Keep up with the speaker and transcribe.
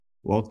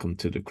Welcome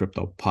to the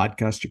Crypto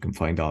Podcast. You can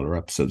find all our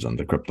episodes on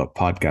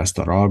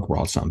thecryptopodcast.org. We're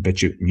also on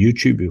BitChute and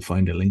YouTube. You'll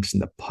find the links in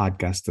the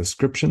podcast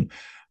description.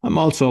 I'm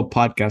also a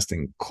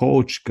podcasting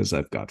coach because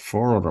I've got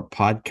 4 other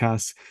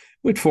podcasts,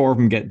 with 4 of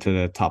them getting to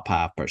the top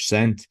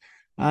 0.5%.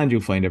 And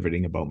you'll find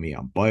everything about me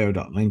on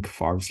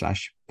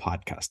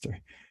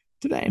bio.link/podcaster.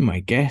 Today, my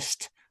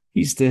guest,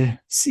 he's the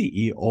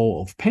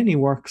CEO of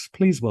Pennyworks.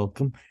 Please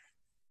welcome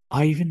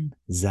Ivan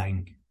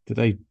Zhang. Did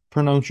I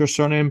pronounce your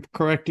surname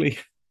correctly?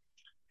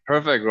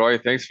 Perfect, Roy.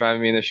 Thanks for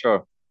having me in the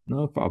show.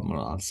 No problem at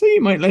all. So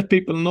you might let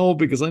people know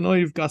because I know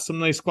you've got some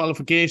nice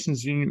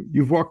qualifications.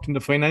 You've worked in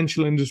the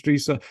financial industry,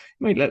 so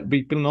you might let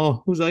people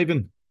know who's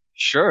Ivan.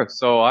 Sure.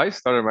 So I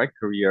started my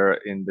career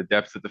in the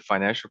depths of the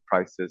financial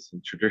crisis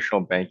in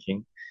traditional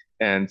banking.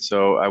 And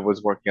so I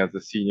was working as a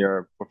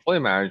senior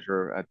portfolio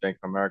manager at Bank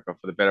of America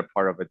for the better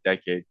part of a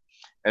decade.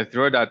 And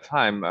throughout that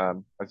time,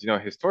 as you know,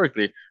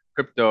 historically,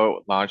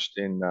 crypto launched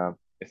in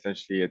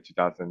essentially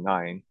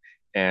 2009.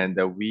 And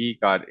we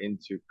got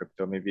into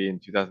crypto maybe in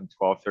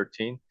 2012,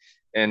 13.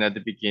 And at the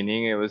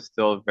beginning, it was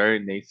still very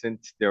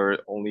nascent. There were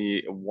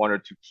only 1 or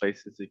 2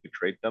 places you could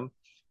trade them.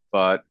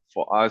 But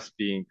for us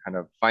being kind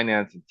of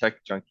finance and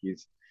tech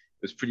junkies,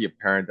 it was pretty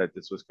apparent that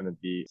this was going to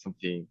be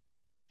something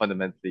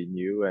fundamentally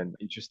new and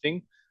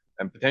interesting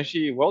and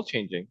potentially world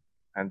changing.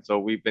 And so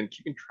we've been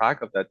keeping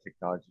track of that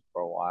technology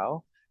for a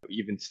while. We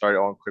even started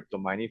our own crypto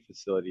mining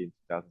facility in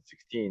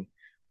 2016,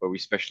 where we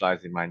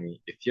specialize in mining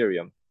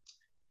Ethereum.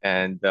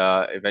 And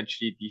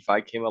eventually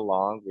DeFi came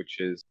along,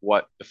 which is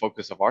what the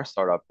focus of our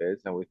startup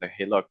is. And we said,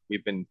 hey, look,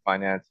 we've been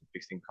finance and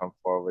fixed income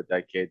for over a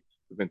decade.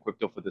 We've been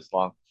crypto for this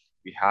long.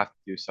 We have to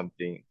do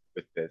something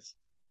with this,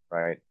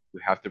 right?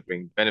 We have to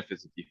bring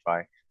benefits of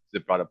DeFi to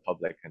the broader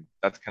public. And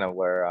that's kind of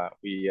where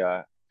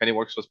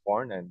Pennyworks was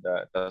born. And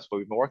that's what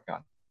we've been working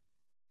on.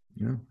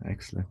 Yeah,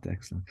 excellent,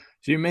 excellent.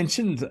 So you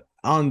mentioned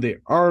on the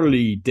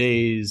early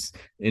days,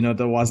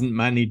 there wasn't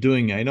many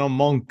doing it. I know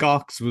Monk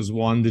Gox was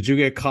one. Did you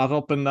get caught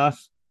up in that?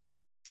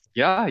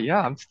 Yeah, yeah.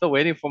 I'm still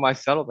waiting for my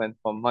settlement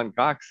from Mt.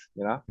 Gox.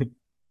 Yeah,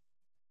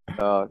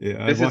 I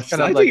This is watched.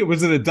 kind of I think like it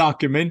was in a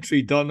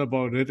documentary done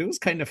about it. It was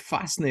kind of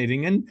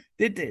fascinating. And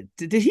did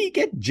he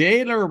get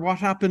jail or what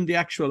happened? The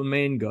actual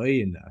main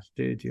guy in that?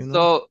 Did you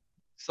know?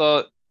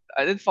 so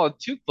I didn't follow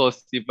too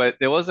closely, but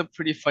there was a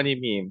pretty funny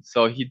meme.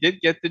 So he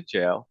did get to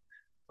jail,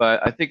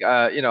 but I think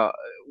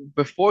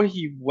before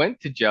he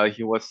went to jail,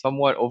 he was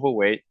somewhat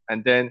overweight,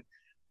 and then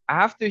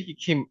after he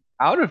came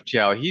out of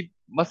jail, he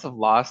must have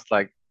lost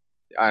like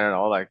I don't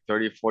know, like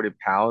 30, 40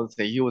 pounds,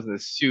 and he was in a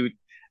suit,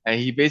 and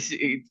he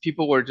basically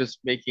people were just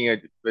making a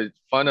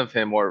fun of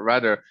him, or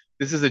rather,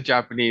 this is a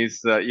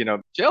Japanese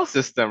jail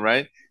system,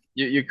 right?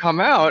 You come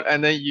out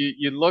and then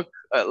you look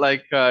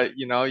like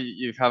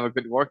you have a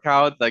good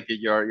workout, like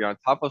you're on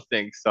top of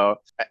things. So,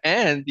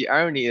 and the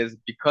irony is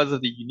because of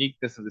the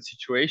uniqueness of the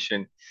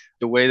situation,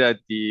 the way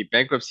that the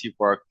bankruptcy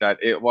worked,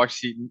 that it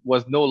actually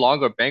was no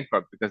longer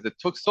bankrupt because it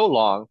took so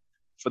long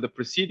for the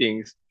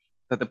proceedings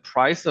that the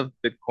price of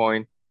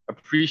Bitcoin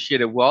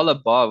appreciated well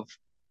above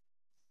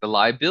the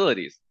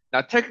liabilities.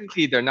 Now,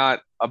 technically, they're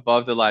not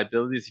above the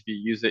liabilities if you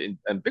use it in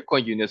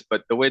Bitcoin units,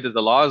 but the way that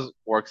the laws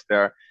works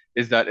there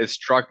is that it's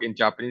struck in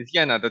Japanese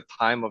yen at the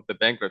time of the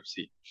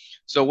bankruptcy.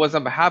 So what's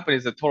happening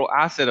is the total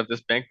asset of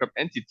this bankrupt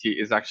entity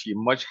is actually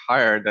much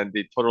higher than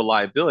the total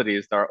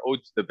liabilities that are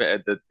owed to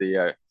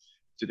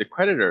the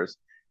creditors.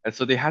 And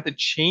so they had to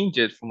change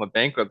it from a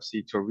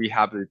bankruptcy to a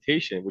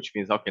rehabilitation, which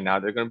means okay, now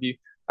they're going to be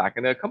back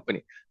in their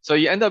company. So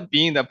you end up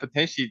being that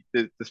potentially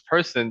this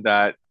person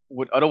that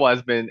would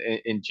otherwise been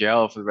in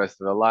jail for the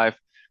rest of their life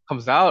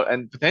comes out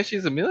and potentially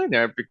is a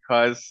millionaire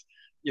because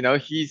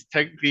he's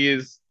technically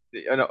is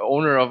an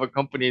owner of a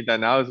company that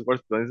now is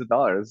worth billions of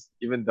dollars,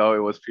 even though it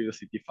was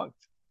previously defunct.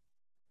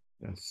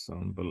 That's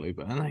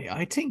unbelievable. And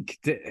I think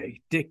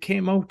they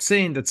came out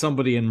saying that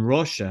somebody in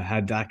Russia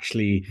had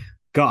actually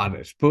got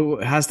it.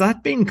 But has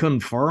that been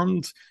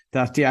confirmed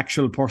that the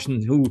actual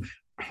person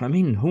I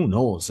mean, who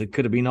knows? It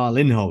could have been all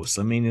in-house.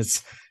 I mean,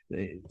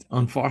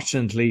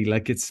 unfortunately,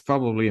 like it's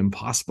probably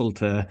impossible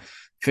to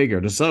figure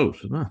this out,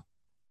 isn't it?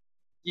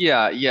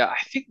 Yeah, yeah. I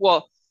think,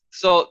 well,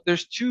 so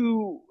there's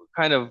two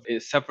kind of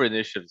separate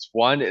initiatives.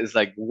 One is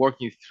like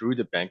working through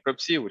the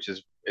bankruptcy, which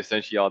is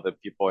essentially all the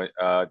people,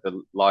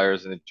 the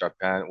lawyers in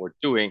Japan were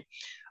doing.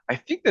 I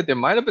think that there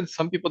might have been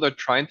some people that are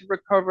trying to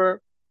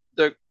recover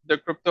the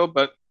crypto,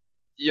 but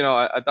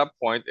at that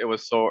point, it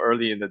was so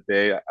early in the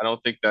day. I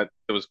don't think that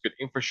there was good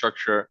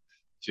infrastructure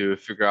to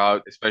figure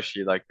out,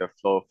 especially like the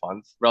flow of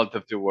funds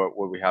relative to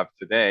what we have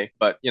today.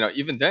 But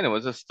even then, it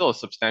was still a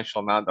substantial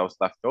amount that was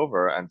left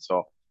over. And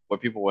so what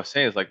people were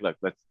saying is like, look,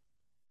 let's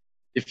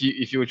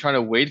if you were trying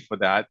to wait for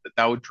that,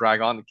 that would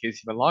drag on the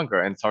case even longer.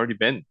 And it's already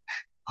been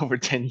over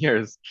 10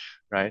 years,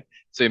 right?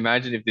 So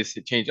imagine if this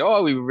had changed.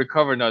 Oh, we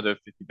recover another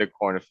 50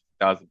 Bitcoin or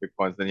 50,000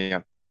 Bitcoins, then you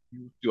have to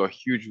do a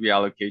huge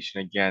reallocation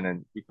again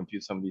and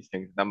recompute some of these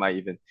things. That might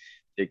even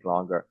take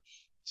longer.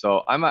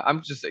 So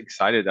I'm just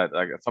excited that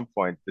like at some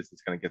point this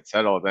is gonna get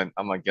settled and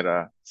I'm gonna get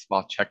a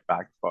small check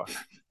back for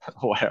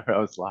whatever I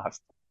was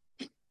lost.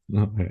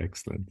 Oh,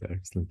 excellent,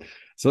 excellent.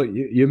 So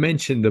you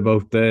mentioned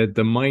about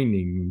the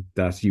mining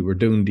that you were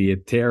doing the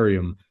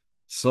Ethereum.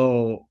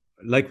 So,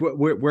 like,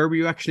 where were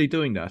you actually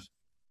doing that?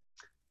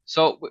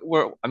 So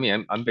I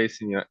mean, I'm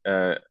based in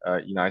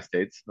United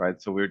States,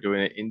 right? So we were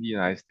doing it in the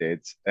United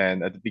States.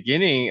 And at the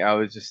beginning, I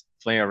was just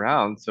playing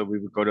around. So we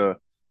would go to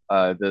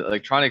the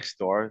electronics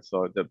store,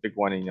 so the big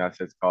one in the United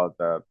States called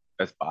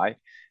Best Buy,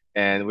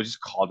 and we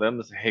just call them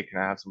and say, "Hey, can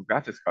I have some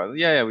graphics cards?"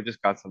 Yeah, yeah, we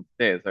just got some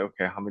today. It's like,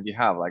 okay, how many do you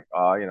have? Like,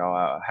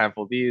 a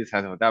handful of these,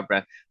 handful of that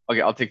brand.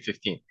 Okay, I'll take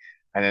 15.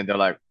 And then they're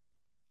like,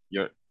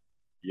 "You're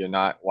you're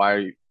not, why are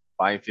you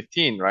buying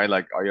 15, right?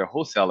 Like, are you a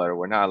wholesaler?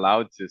 We're not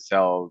allowed to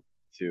sell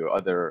to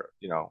other,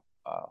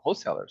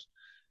 wholesalers."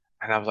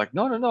 And I was like,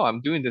 no, no, no,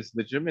 I'm doing this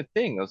legitimate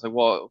thing. I was like,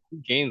 well, who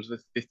games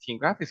with 15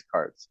 graphics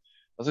cards?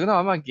 I was like, no,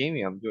 I'm not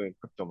gaming. I'm doing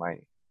crypto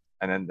mining.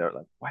 And then they're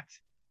like, what?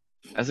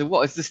 I said,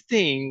 well, it's this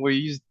thing where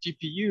you use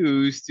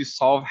GPUs to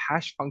solve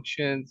hash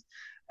functions.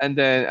 And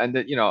then,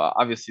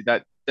 obviously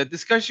that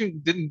discussion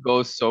didn't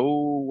go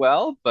so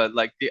well, but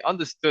like they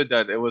understood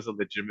that it was a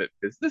legitimate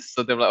business.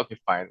 So they were like, okay,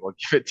 fine, we'll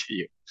give it to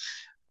you.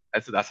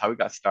 And so that's how we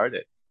got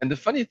started. And the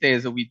funny thing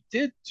is that we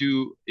did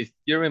do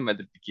Ethereum at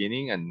the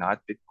beginning and not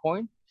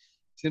Bitcoin,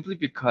 simply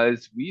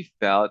because we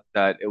felt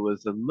that it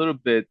was a little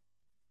bit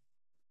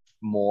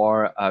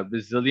more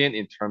resilient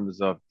in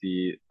terms of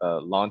the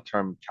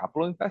long-term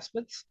capital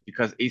investments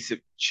because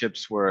ASIC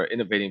chips were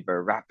innovating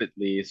very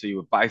rapidly. So you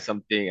would buy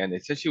something and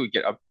essentially would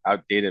get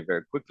outdated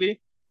very quickly,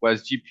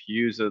 whereas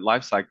GPUs, the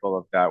life cycle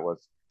of that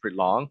was pretty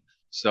long.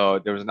 So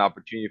there was an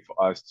opportunity for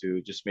us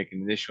to just make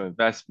an initial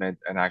investment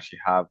and actually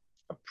have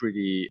a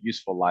pretty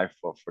useful life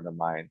for the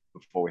mine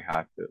before we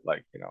had to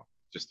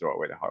just throw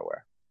away the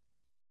hardware.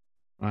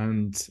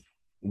 And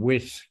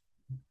with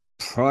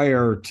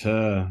prior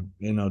to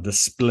the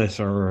split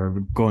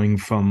or going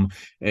from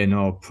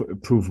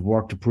proof of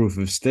work to proof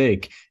of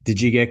stake, did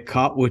you get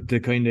caught with the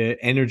kind of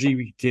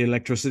energy, the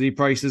electricity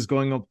prices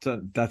going up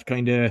that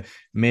kind of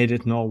made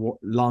it no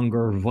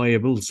longer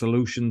viable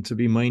solution to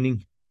be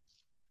mining?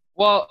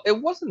 Well, it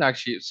wasn't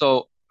actually.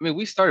 So, I mean,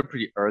 we started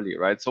pretty early,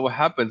 right? So what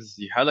happens is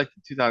you had like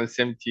the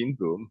 2017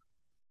 boom,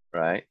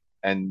 right?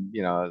 And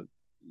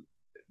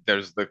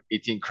there's the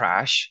 18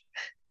 crash.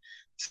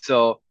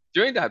 So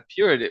during that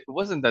period, it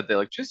wasn't that the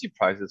electricity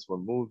prices were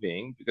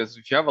moving because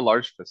if you have a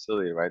large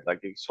facility, right, like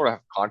you sort of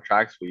have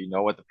contracts where you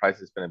know what the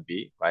price is going to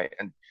be, right?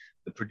 And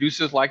the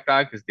producers like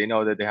that because they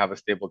know that they have a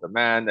stable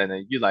demand, and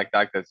then you like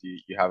that because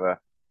you have a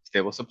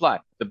stable supply.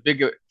 The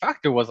bigger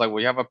factor was like, well,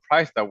 you have a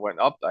price that went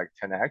up like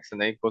 10x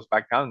and then it goes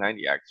back down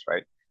 90x,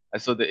 right?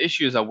 And so the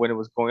issue is that when it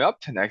was going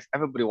up 10x,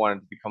 everybody wanted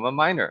to become a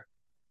miner,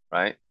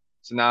 right?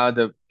 So now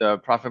the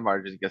profit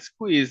margins get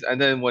squeezed, and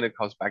then when it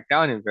comes back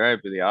down,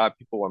 invariably,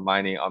 people were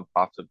mining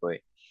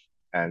unprofitably,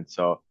 and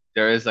so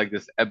there is like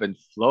this ebb and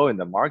flow in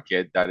the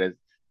market that is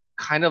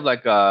kind of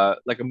like a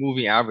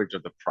moving average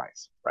of the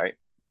price, right?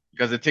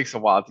 Because it takes a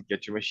while to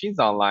get your machines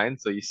online,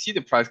 so you see the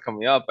price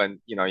coming up, and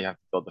you have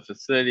to build the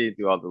facility,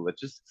 do all the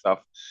logistics stuff.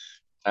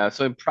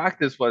 So in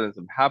practice, what ends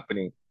up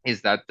happening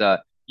is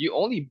that you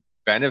only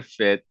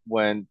benefit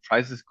when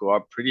prices go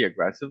up pretty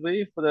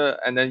aggressively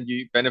and then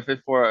you benefit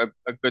for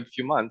a good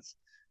few months,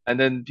 and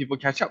then people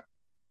catch up,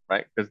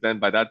 right? Because then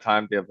by that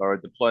time they've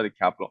already deployed the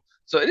capital.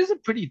 So it is a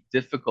pretty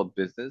difficult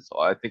business,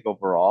 I think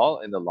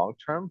overall in the long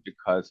term,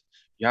 because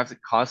you have to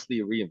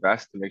constantly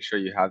reinvest to make sure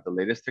you have the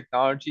latest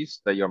technologies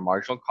so that your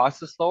marginal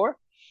cost is lower,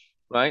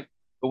 right?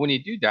 But when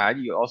you do that,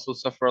 you also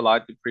suffer a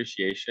lot of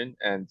depreciation.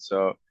 And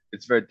so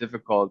it's very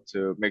difficult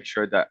to make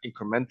sure that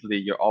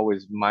incrementally you're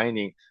always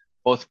mining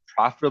both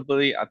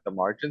profitably at the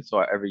margin,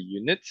 so at every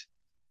unit,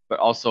 but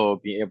also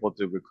being able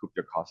to recoup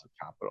your cost of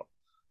capital.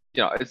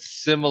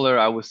 It's similar,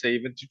 I would say,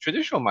 even to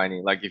traditional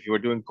mining. Like if you were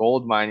doing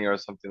gold mining or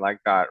something like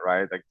that,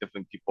 right? Like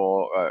different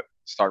people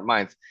start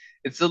mines.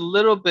 It's a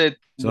little bit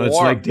So it's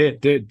more, like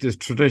the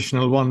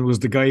traditional one was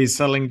the guys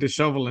selling the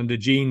shovel and the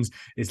jeans.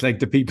 It's like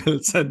the people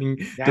selling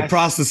the yes.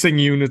 processing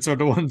units are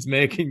the ones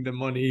making the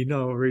money.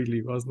 No,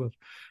 really, wasn't it?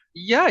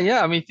 Yeah,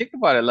 yeah. I mean, think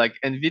about it. Like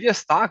Nvidia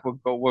stock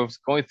was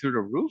going through the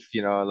roof,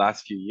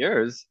 last few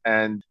years,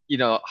 and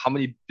how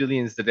many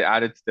billions did they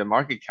added to their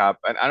market cap?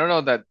 And I don't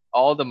know that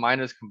all the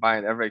miners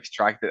combined ever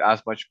extracted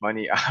as much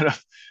money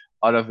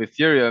out of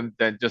Ethereum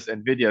than just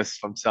Nvidia's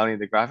from selling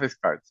the graphics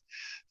cards.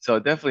 So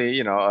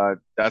definitely,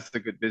 that's a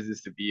good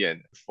business to be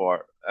in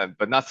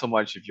but not so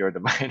much if you're the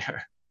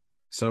miner.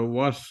 So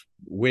what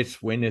with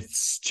when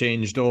it's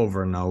changed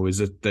over now? Is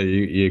it that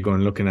you're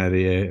going looking at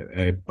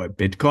a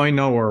Bitcoin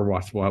now, or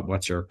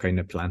what's your kind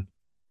of plan?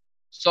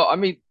 So I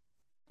mean,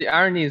 the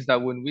irony is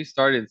that when we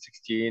started in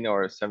 16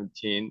 or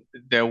 17,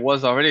 there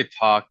was already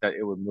talk that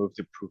it would move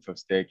to proof of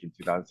stake in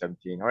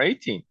 2017 or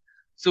 18.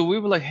 So we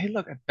were like, hey,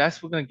 look, at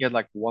best we're gonna get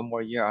like one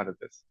more year out of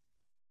this,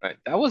 right?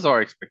 That was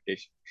our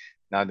expectation.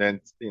 Now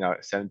then,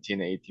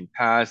 17 and 18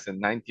 passed and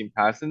 19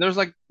 passed, and there's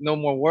like no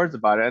more words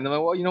about it. And I'm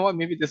like, well, you know what?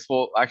 Maybe this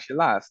will actually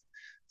last.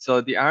 So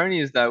the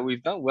irony is that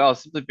we've done well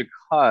simply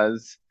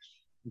because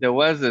there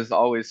was this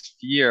always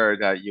fear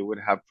that you would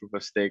have proof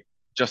of stake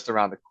just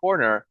around the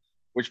corner,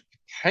 which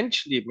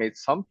potentially made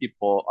some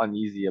people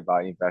uneasy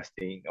about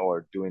investing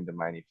or doing the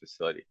mining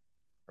facility,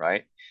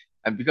 right?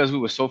 And because we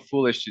were so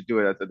foolish to do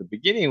it at the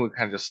beginning, we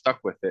kind of just stuck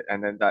with it,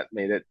 and then that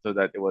made it so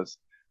that it was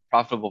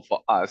profitable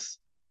for us.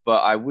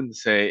 But I wouldn't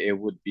say it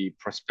would be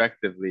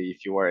prospectively,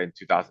 if you were in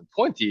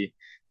 2020,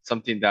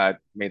 something that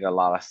made a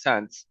lot of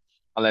sense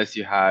unless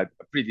you had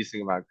a pretty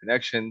decent amount of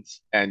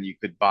connections and you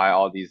could buy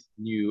all these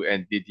new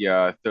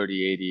NVIDIA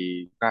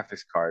 3080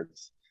 graphics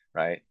cards,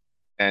 right?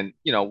 And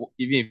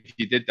even if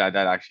you did that,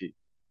 that actually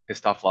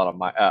pissed off a lot of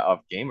my of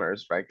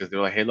gamers, right? Because they're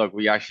like, hey, look,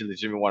 we actually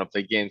legitimately want to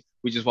play games.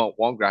 We just want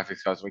one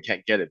graphics card, so we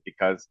can't get it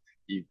because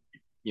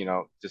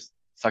just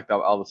sucked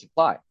out all the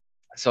supply.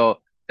 So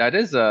that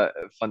is a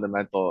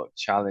fundamental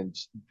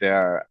challenge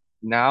there.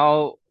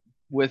 Now,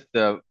 with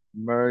the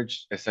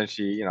merge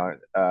essentially,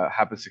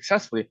 happened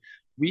successfully,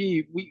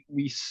 we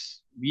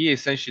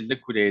essentially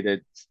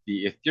liquidated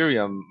the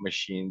Ethereum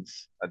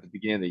machines at the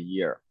beginning of the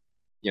year.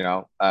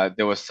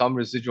 There was some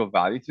residual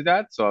value to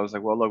that, so I was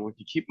like, well, look, we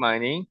can keep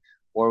mining,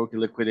 or we can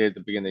liquidate at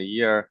the beginning of the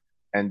year.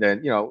 And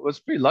then, it was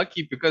pretty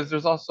lucky because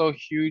there's also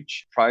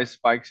huge price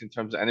spikes in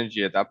terms of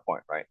energy at that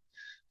point, right?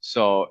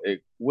 So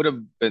it would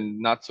have been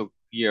not so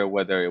clear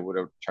whether it would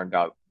have turned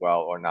out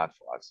well or not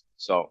for us.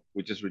 So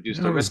we just reduced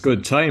Yeah, the it was risk.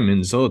 good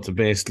timing, so to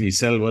basically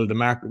sell while the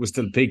market was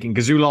still peaking,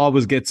 because you'll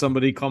always get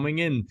somebody coming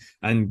in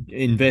and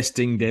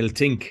investing. They'll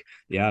think,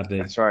 yeah,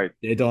 That's right.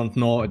 they don't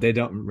know, they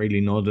don't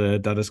really know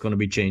that it's going to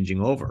be changing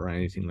over or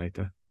anything like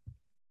that.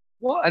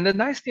 Well, and the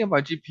nice thing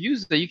about GPUs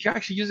is that you can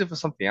actually use it for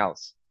something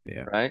else,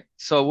 Yeah. right?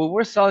 So when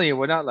we're selling it,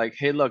 we're not like,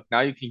 hey, look, now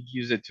you can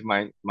use it to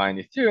mine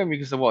Ethereum. You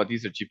can say, well,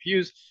 these are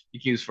GPUs.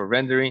 You can use for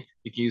rendering.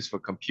 You can use for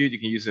compute. You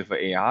can use it for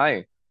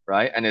AI,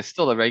 right? And it's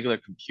still a regular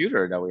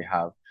computer that we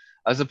have,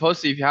 as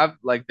opposed to if you have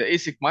like the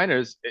ASIC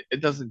miners,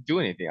 it doesn't do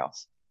anything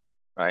else,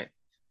 right?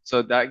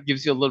 So that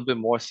gives you a little bit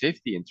more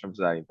safety in terms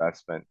of that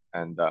investment,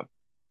 and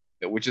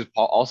which is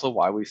also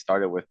why we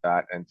started with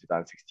that in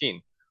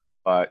 2016.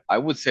 But I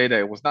would say that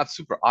it was not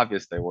super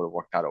obvious that it would have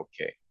worked out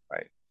okay,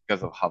 right?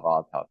 Because of how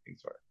volatile things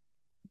were.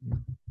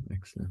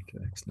 Excellent,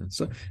 excellent.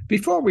 So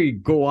before we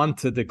go on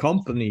to the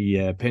company,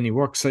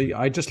 Pennyworks,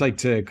 I just like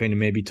to kind of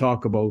maybe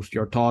talk about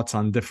your thoughts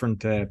on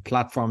different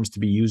platforms to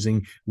be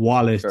using, Sure.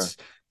 wallets,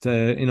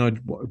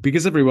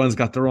 because everyone's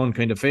got their own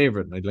kind of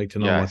favorite. And I'd like to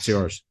know what's Yes.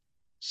 yours.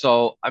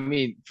 So, I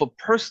mean, for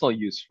personal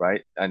use,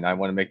 right? And I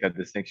want to make that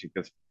distinction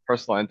because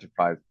personal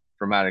enterprise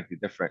dramatically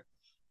different.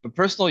 For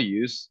personal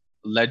use,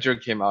 Ledger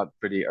came out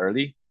pretty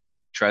early.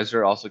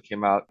 Trezor also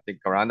came out, I think,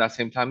 around that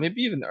same time,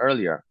 maybe even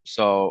earlier.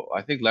 So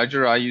I think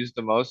Ledger I use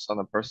the most on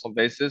a personal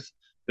basis.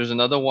 There's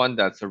another one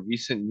that's a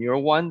recent newer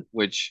one,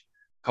 which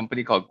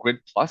company called Grid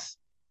Plus.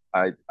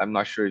 I'm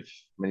not sure if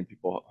many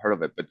people heard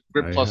of it, but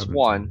Grid I Plus haven't.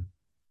 One,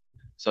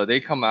 so they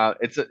come out.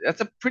 It's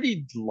a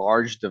pretty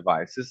large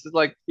device. This is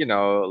like,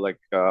 like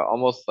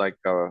almost like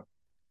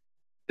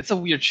it's a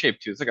weird shape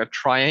too. It's like a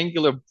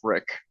triangular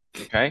brick.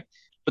 Okay.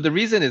 But the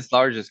reason it's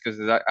large is because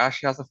it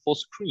actually has a full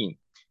screen.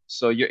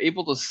 So you're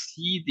able to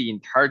see the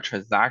entire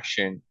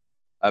transaction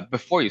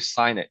before you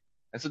sign it.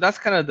 And so that's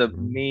kind of the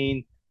Mhm.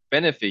 main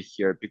benefit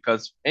here,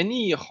 because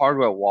any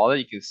hardware wallet,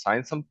 you can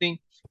sign something,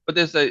 but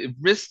there's a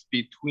risk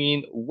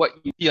between what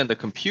you see on the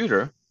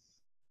computer,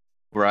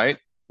 right?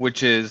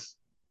 Which is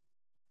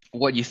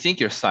what you think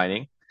you're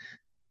signing,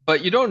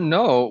 but you don't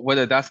know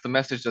whether that's the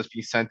message that's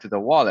being sent to the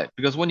wallet.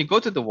 Because when you go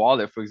to the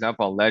wallet, for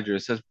example, on Ledger,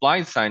 it says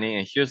blind signing,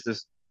 and here's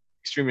this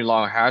extremely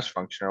long hash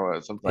function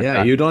or something like Yeah,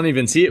 that. you don't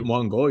even see it in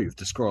one go. You have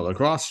to scroll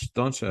across,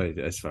 don't you?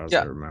 As far as I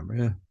Yeah, remember.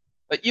 Yeah.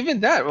 but even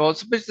that, well,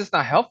 it's just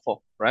not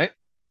helpful, right?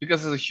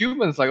 Because as a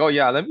human, it's like, oh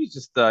yeah, let me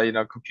just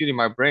compute in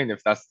my brain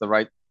if that's the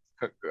right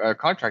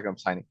contract I'm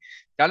signing.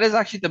 That is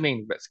actually the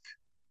main risk,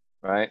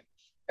 right?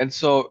 And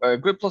so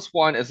Grid Plus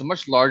One is a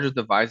much larger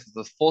device. It's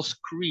a full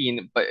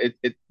screen, but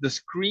the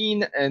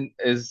screen and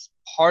is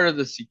part of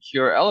the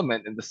secure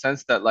element in the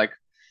sense that like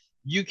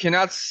you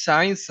cannot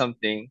sign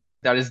something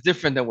that is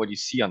different than what you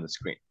see on the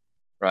screen,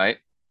 right?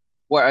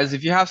 Whereas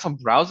if you have some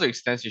browser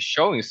extension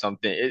showing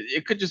something,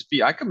 it could just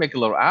be I could make a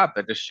little app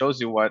that just shows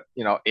you what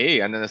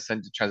A, and then it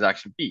sends you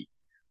transaction B,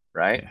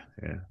 right? Yeah.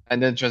 Yeah.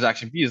 And then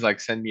transaction B is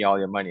like send me all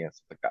your money and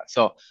stuff like that.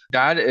 So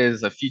that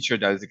is a feature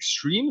that is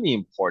extremely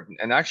important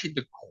and actually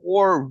the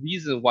core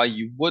reason why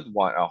you would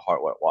want a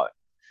hardware wallet.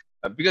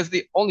 Because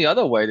the only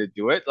other way to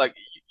do it, like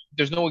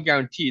there's no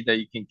guarantee that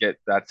you can get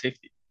that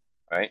safety,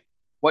 right?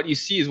 What you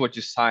see is what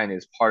you sign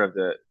is part of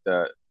the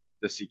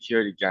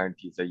security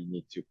guarantees that you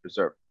need to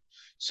preserve.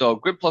 So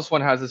Grid Plus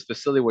One has this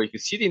facility where you can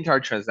see the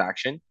entire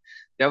transaction.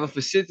 They have a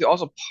facility to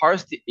also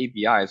parse the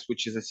APIs,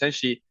 which is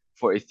essentially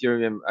for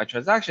Ethereum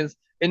transactions.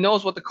 It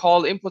knows what the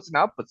call inputs and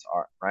outputs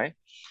are, right?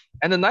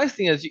 And the nice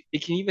thing is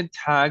it can even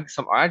tag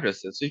some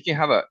addresses. So you can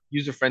have a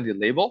user-friendly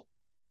label,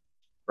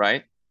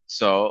 right?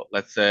 So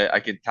let's say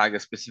I can tag a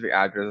specific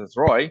address as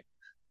Roy,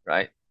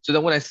 right? So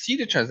then when I see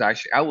the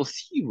transaction, I will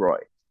see Roy.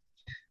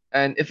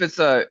 And if it's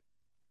a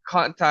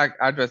contact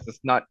address that's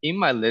not in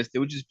my list, it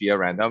would just be a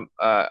random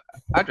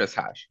address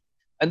hash.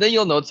 And then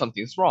you'll know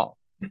something's wrong,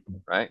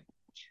 right?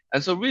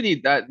 And so really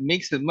that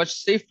makes it much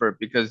safer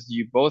because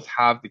you both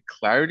have the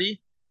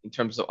clarity in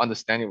terms of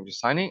understanding what you're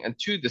signing, and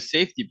two, the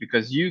safety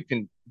because you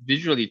can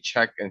visually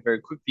check and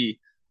very quickly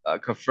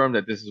confirm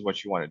that this is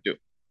what you want to do.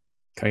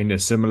 Kind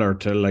of similar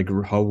to like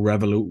how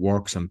Revolut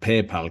works on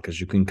PayPal, because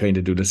you can kind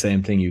of do the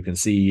same thing. You can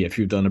see if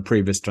you've done a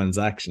previous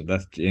transaction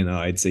that,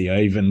 I'd see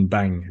Ivan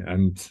bang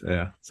and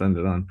send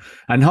it on.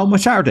 And how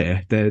much are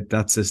they,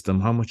 that system?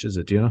 How much is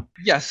it, do you know?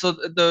 Yeah, so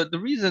the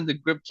reason the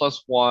Grip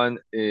Plus One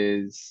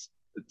is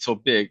so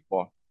big,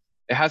 well,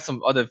 it has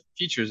some other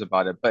features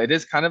about it, but it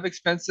is kind of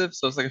expensive.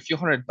 So it's like a few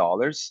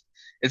 $100s.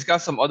 It's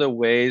got some other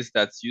ways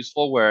that's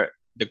useful where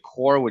the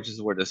core, which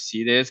is where the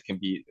seat is, can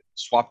be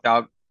swapped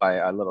out by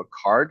a little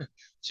card.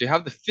 So you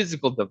have the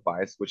physical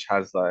device, which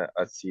has a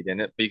seat in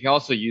it, but you can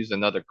also use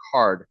another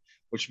card,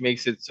 which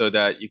makes it so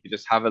that you could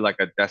just have it like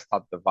a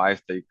desktop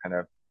device that you kind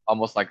of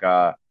almost like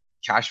a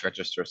cash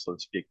register, so to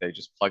speak, that you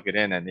just plug it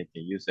in and they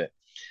can use it.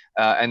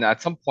 And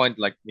at some point,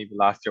 like maybe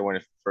last year when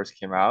it first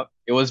came out,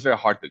 it was very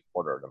hard to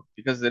order them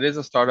because it is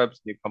a startup,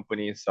 new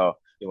company, so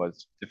it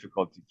was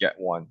difficult to get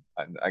one.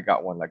 And I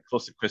got one like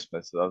close to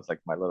Christmas, so that was like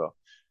my little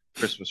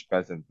Christmas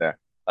present there.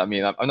 I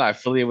mean, I'm not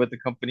affiliated with the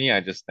company. I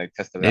just like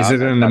tested it Is out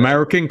it and I an thought it.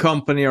 American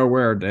company or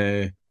where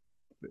they?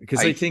 Because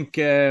I I think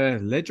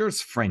Ledger's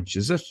French,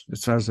 is it?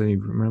 As far as I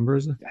remember,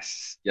 is it?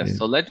 Yes, yes. Yeah.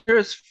 So Ledger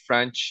is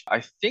French.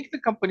 I think the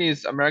company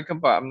is American,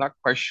 but I'm not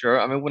quite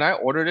sure. I mean, when I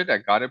ordered it, I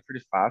got it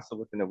pretty fast, so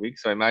within a week.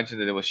 So I imagine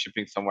that it was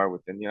shipping somewhere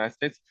within the United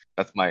States.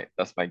 That's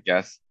my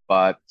guess.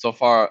 But so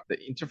far, the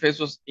interface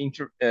was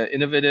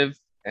innovative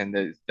and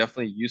it's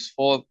definitely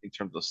useful in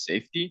terms of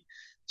safety.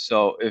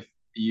 So if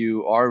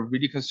you are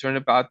really concerned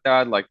about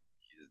that, like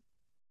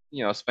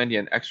spending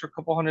an extra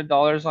couple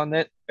 $100s on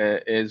it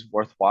is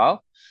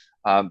worthwhile.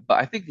 But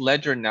I think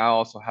Ledger now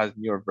also has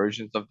newer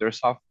versions of their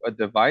software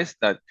device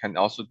that can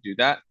also do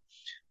that.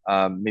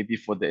 Maybe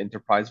for the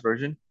enterprise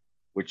version,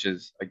 which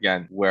is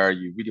again where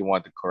you really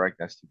want the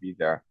correctness to be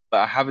there. But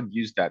I haven't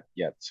used that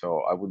yet,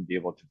 so I wouldn't be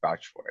able to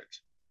vouch for it.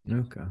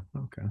 Okay.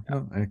 Okay.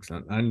 Oh,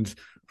 excellent. And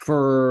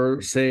for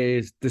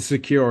say the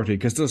security,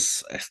 because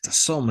there's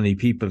so many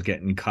people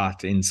getting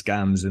caught in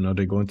scams.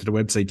 They go into the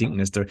website thinking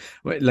it's there.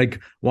 Like,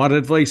 what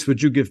advice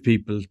would you give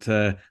people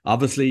to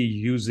obviously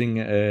using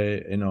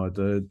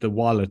the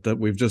wallet that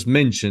we've just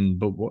mentioned,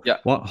 but Yeah.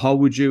 how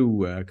would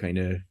you kind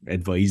of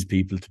advise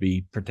people to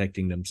be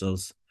protecting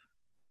themselves?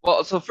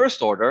 Well, so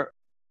first order,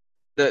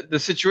 the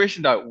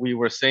situation that we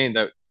were saying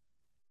that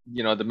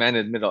the man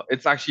in the middle,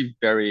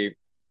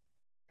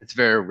 it's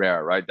very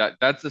rare, right?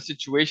 That's a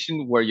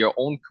situation where your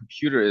own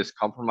computer is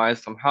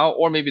compromised somehow,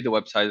 or maybe the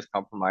website is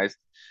compromised.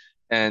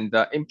 And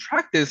in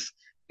practice,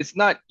 it's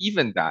not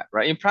even that,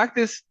 right? In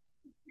practice,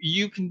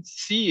 you can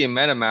see in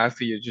MetaMask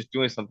that you're just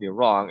doing something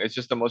wrong. It's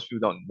just that most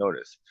people don't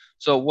notice.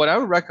 So what I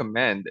would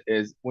recommend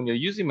is when you're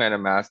using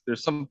MetaMask,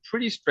 there's some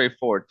pretty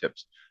straightforward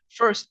tips.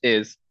 First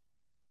is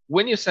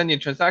when you send a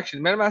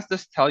transaction, MetaMask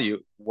does tell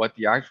you what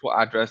the actual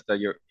address that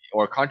you're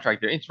or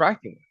contract you're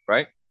interacting with,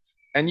 right?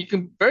 And you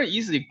can very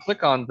easily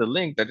click on the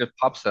link that just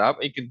pops it up.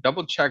 And you can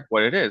double check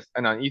what it is.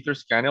 And on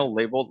Etherscan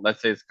labeled,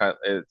 let's say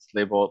it's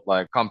labeled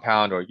like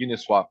compound or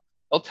Uniswap,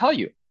 it'll tell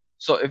you.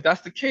 So if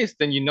that's the case,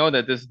 then you know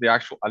that this is the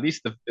actual, at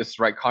least this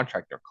right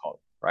contract they're called,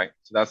 right?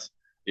 So that's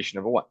issue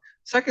number one.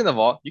 Second of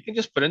all, you can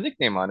just put a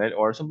nickname on it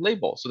or some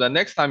label. So that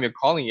next time you're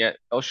calling it,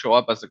 it'll show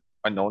up as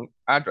a known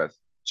address.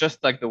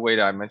 Just like the way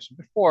that I mentioned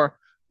before,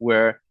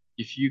 where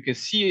if you can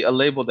see a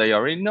label that you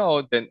already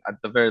know, then at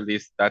the very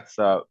least, that's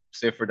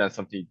safer than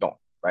something you don't,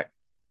 right?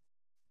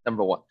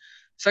 Number one.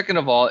 Second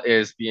of all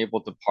is being able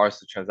to parse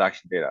the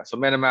transaction data. So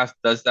MetaMask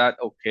does that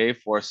okay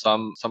for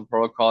some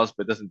protocols,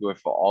 but doesn't do it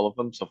for all of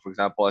them. So for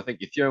example, I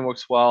think Ethereum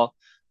works well,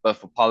 but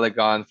for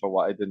Polygon, for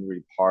what it didn't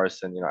really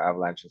parse, and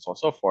Avalanche and so on and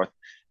so forth.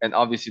 And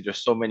obviously,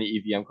 there's so many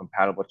EVM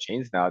compatible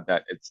chains now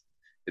that it's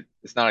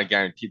not a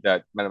guarantee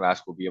that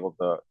MetaMask will be able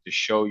to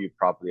show you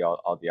properly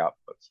all the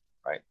outputs,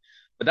 right?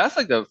 But that's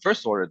like the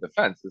first order of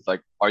defense. It's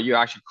like, are you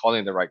actually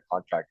calling the right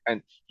contract?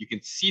 And you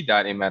can see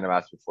that in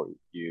MetaMask before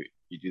you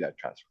do that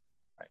transfer,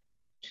 right?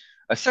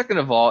 A second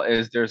of all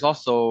is there's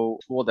also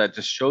a tool that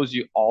just shows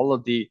you all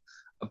of the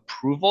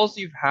approvals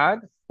you've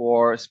had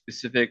for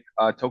specific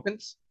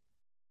tokens,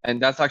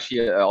 and that's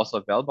actually also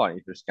available on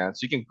Etherscan. So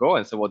you can go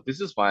and say, well,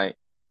 this is my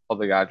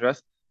public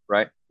address,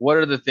 right? What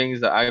are the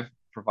things that I've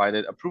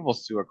provided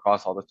approvals to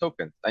across all the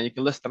tokens? And you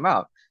can list them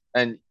out.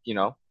 And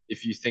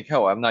if you think,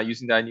 oh, I'm not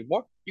using that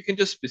anymore, you can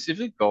just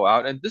specifically go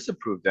out and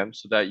disapprove them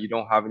so that you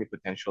don't have any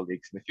potential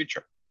leaks in the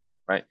future,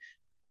 right?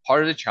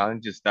 Part of the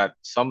challenge is that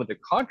some of the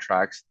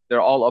contracts,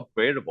 they're all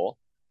upgradable,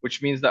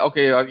 which means that,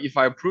 okay, if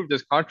I approve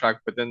this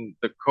contract, but then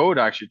the code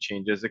actually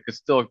changes, it could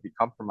still be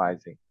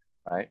compromising,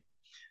 right?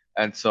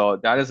 And so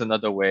that is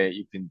another way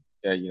you can,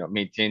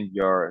 maintain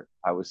your,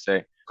 I would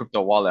say,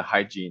 crypto wallet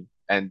hygiene.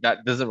 And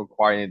that doesn't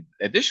require any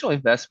additional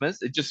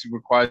investments. It just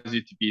requires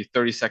you to be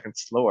 30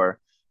 seconds slower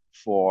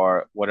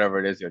for whatever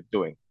it is you're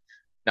doing.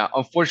 Now,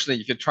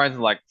 unfortunately, if you're trying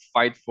to like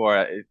fight for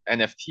an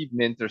NFT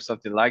mint or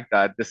something like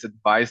that, this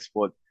advice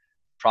would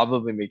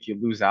probably make you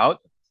lose out.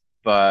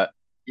 But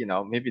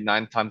maybe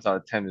 9 times out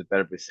of 10 is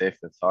better be safe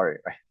than sorry,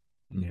 right?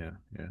 Yeah,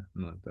 yeah,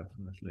 no,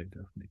 definitely,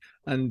 definitely.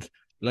 And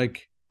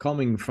like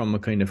coming from a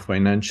kind of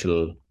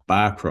financial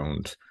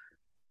background,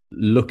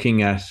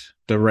 looking at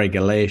the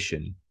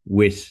regulation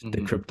with the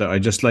Hmm. crypto, I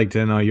just like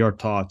to know your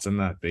thoughts on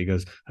that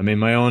because I mean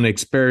my own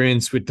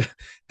experience with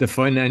the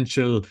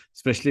financial,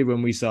 especially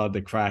when we saw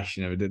the crash,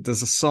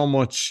 there's so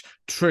much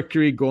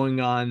trickery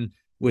going on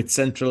with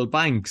central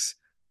banks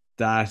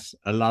that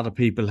a lot of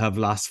people have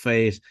lost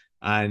faith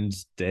and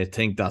they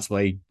think that's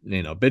why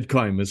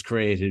Bitcoin was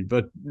created.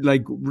 But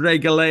like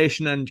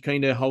regulation and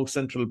kind of how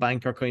central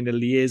bank are kind of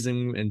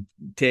liaising and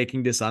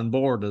taking this on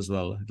board as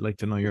well. I'd like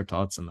to know your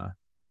thoughts on that.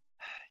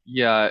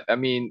 Yeah, I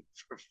mean,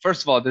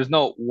 first of all, there's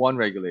no one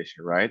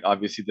regulation, right?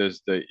 Obviously,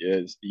 there's the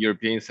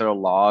European set of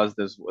laws,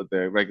 there's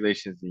the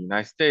regulations in the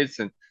United States,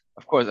 and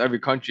of course, every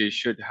country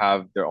should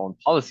have their own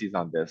policies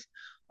on this.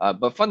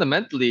 But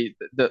fundamentally,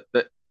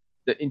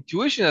 the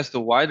intuition as to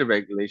why the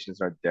regulations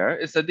are there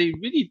is that they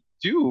really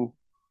do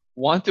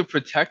want to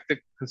protect the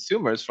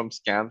consumers from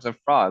scams and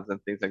frauds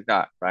and things like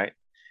that, right?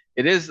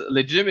 It is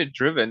legitimate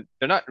driven.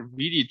 They're not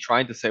really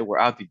trying to say we're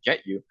out to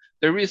get you.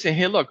 They're really saying,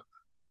 hey, look,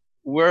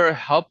 we're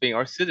helping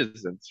our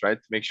citizens,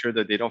 right, to make sure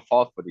that they don't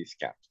fall for these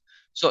scams.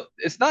 So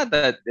it's not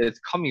that it's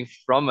coming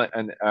from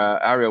an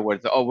area where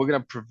it's, oh, we're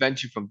going to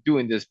prevent you from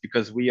doing this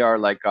because we are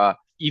like a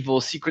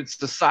evil secret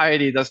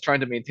society that's trying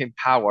to maintain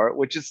power,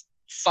 which is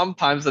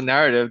sometimes the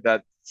narrative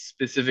that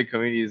specific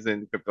communities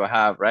in crypto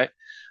have, right?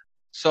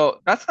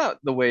 So that's not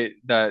the way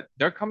that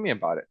they're coming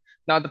about it.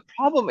 Now, the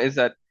problem is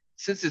that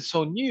since it's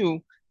so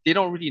new, they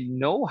don't really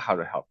know how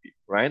to help you,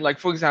 right? Like,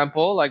 for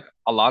example, like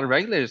a lot of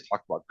regulators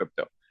talk about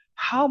crypto.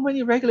 How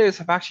many regulators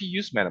have actually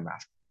used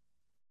MetaMask?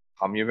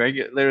 How many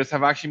regulators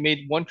have actually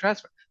made one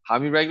transfer? How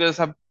many regulators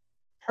have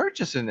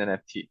purchased an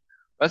NFT?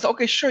 That's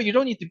okay, sure, you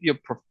don't need to be a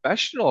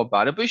professional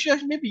about it, but you should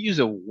actually maybe use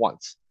it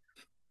once,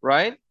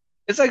 right?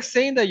 It's like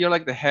saying that you're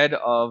like the head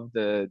of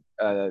the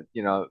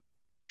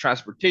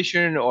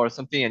transportation or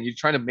something, and you're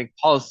trying to make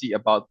policy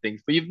about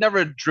things, but you've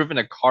never driven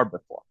a car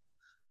before,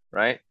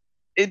 right?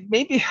 It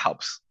maybe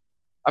helps.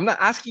 I'm not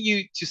asking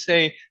you to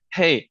say,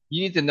 hey,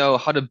 you need to know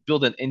how to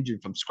build an engine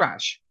from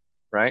scratch,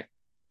 right?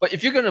 But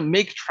if you're gonna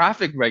make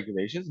traffic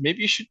regulations,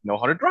 maybe you should know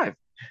how to drive,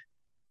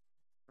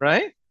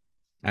 right?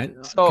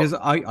 And So because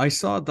I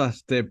saw that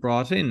they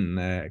brought in,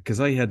 because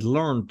I had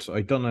learned,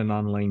 I'd done an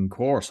online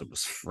course, it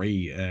was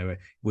free,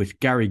 with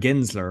Gary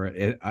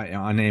Gensler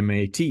on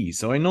MAT.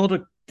 So I know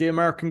that the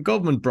American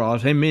government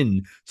brought him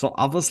in. So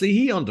obviously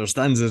he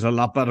understands it a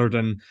lot better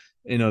than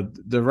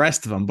the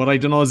rest of them. But I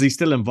don't know, is he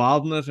still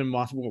involved in it and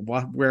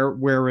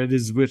where it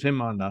is with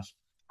him on that?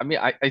 I mean,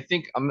 I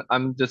think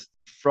I'm just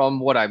from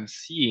what I'm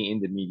seeing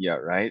in the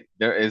media, right?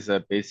 There is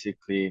a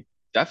basically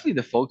definitely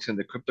the folks in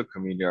the crypto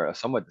community are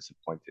somewhat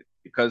disappointed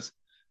because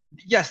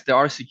yes, there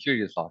are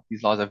securities laws.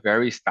 These laws are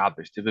very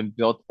established. They've been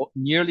built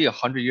nearly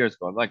 100 years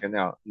ago, like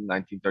now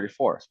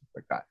 1934 or something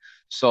like that.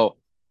 So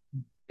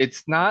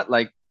it's not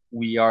like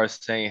we are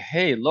saying,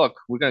 hey, look,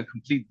 we're going to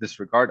completely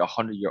disregard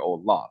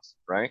 100-year-old laws,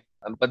 right?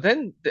 But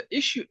then the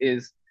issue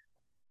is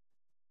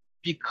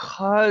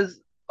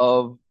because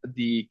of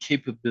the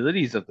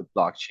capabilities of the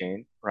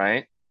blockchain,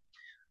 right?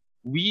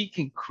 We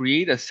can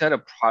create a set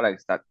of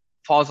products that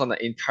falls on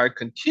the entire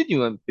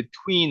continuum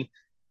between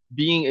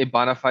being a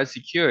bona fide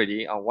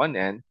security on one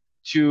end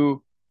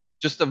to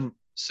just a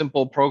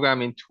simple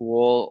programming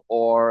tool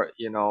or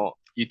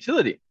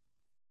utility,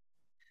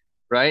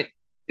 right?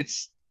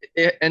 It's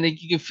and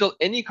you can fill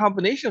any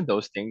combination of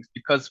those things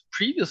because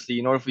previously,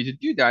 in order for you to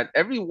do that,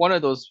 every one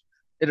of those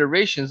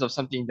iterations of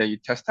something that you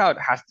test out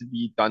has to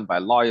be done by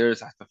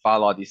lawyers, has to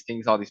file all these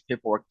things, all these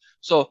paperwork.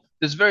 So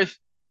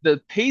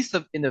the pace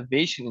of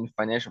innovation in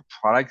financial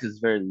products is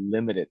very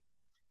limited.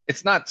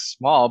 It's not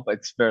small, but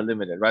it's very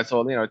limited, right?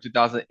 So,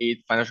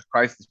 2008 financial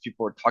crisis,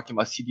 people were talking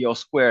about CDO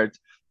squared,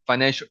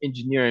 financial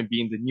engineering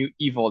being the new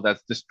evil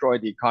that's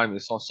destroyed the economy,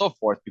 and so on and so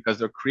forth, because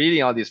they're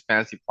creating all these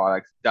fancy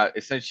products that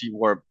essentially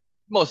were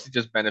mostly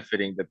just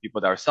benefiting the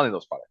people that are selling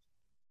those products,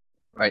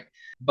 right?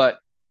 But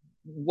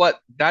what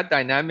that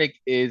dynamic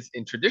is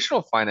in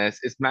traditional finance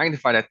is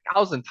magnified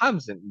 1,000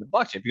 times in the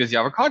blockchain because you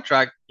have a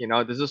contract,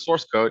 there's a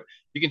source code,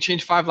 you can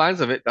change 5 lines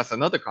of it, that's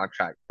another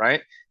contract,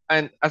 right?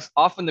 And as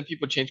often the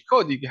people change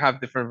code, you can have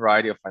different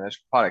variety of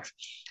financial products.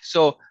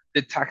 So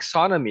the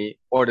taxonomy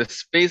or the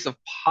space of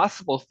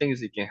possible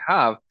things you can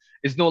have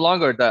is no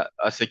longer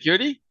a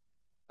security,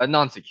 a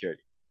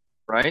non-security,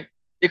 right?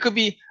 It could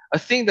be a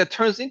thing that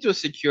turns into a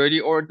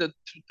security or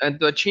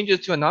the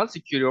changes to a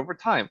non-security over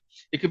time.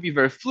 It could be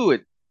very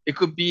fluid. It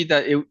could be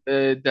that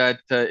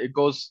it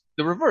goes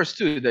the reverse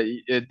too.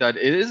 That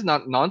it is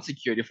not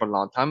non-security for a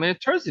long time and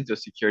it turns into a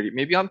security,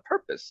 maybe on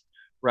purpose,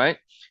 right?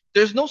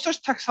 There's no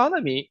such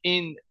taxonomy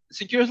in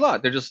securities law.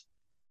 They're just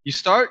you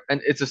start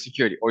and it's a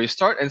security, or you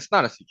start and it's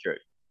not a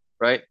security,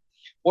 right?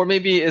 Or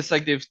maybe it's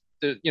like with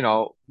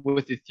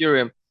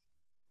Ethereum,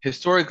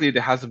 historically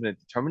there hasn't been a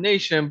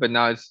determination, but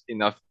now it's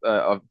enough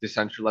of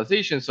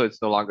decentralization, so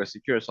it's no longer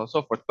secure, so on and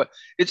so forth. But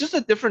it's just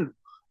a different,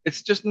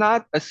 it's just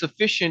not a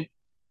sufficient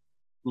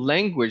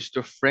language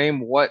to frame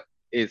what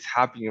is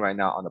happening right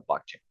now on the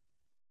blockchain,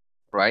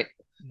 right?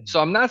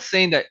 So I'm not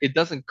saying that it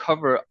doesn't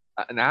cover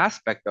an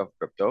aspect of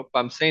crypto, but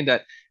I'm saying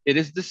that it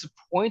is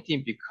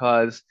disappointing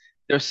because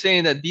they're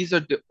saying that these are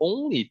the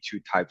only two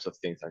types of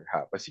things that you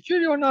have, a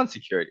security or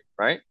non-security,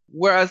 right?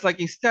 Whereas like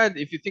instead,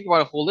 if you think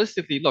about it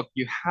holistically, look,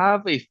 you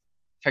have a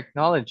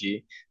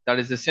technology that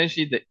is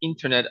essentially the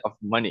internet of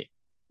money.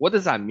 What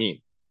does that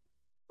mean,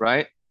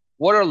 right?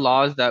 What are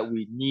laws that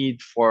we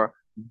need for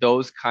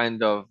those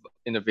kind of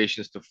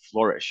innovations to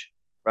flourish,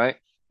 right?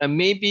 And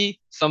maybe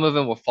some of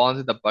them will fall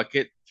into the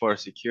bucket for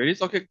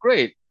securities. Okay,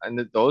 great.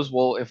 And those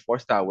will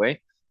enforce that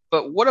way.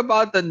 But what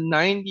about the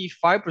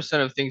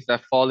 95% of things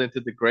that fall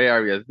into the gray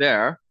areas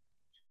there,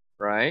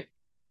 right?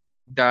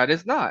 That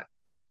is not.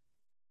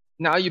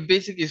 Now you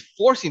basically is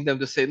forcing them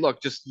to say,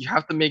 look, just you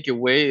have to make it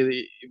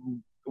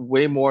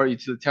way more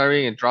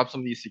utilitarian and drop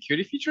some of these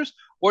security features,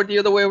 or the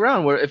other way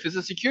around, where if it's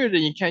a security,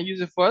 then you can't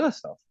use it for other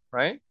stuff,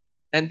 right?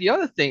 And the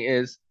other thing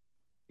is,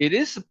 it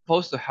is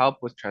supposed to help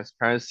with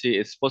transparency.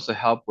 It's supposed to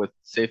help with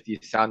safety,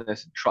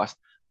 soundness, and trust.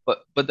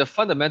 But the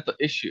fundamental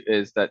issue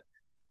is that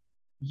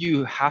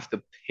you have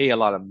to pay a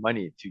lot of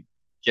money to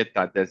get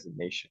that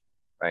designation,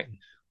 right?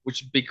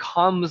 Which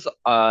becomes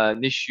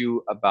an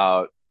issue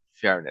about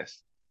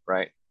fairness,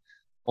 right?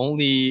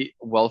 Only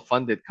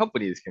well-funded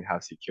companies can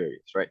have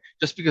securities, right?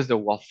 Just because they're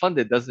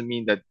well-funded doesn't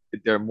mean that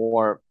they're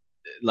more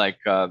like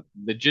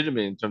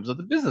legitimate in terms of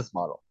the business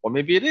model. Or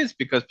maybe it is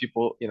because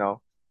people,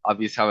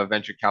 obviously have a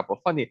venture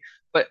capital funding.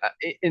 But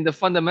in the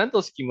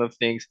fundamental scheme of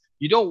things,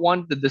 you don't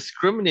want the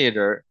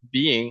discriminator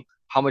being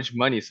how much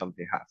money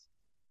something has,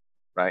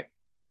 right?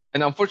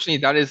 And unfortunately,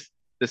 that is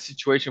the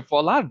situation for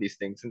a lot of these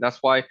things. And that's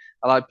why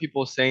a lot of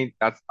people are saying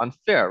that's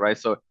unfair, right?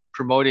 So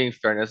promoting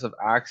fairness of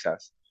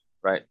access,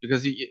 right?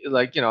 Because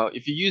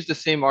if you use the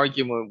same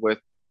argument with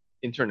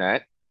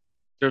internet,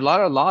 there are a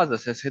lot of laws that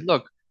says, hey,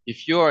 look,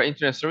 if you're an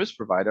internet service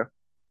provider,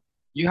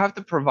 you have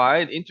to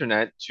provide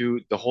internet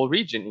to the whole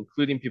region,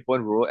 including people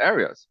in rural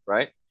areas,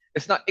 right?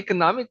 It's not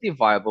economically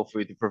viable for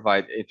you to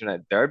provide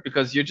internet there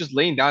because you're just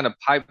laying down a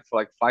pipe for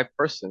like 5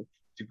 person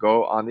to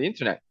go on the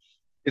internet.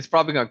 It's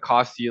probably going to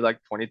cost you like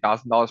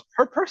 $20,000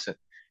 per person.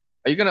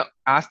 Are you going to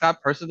ask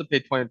that person to pay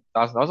 $20,000?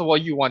 Well,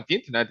 you want the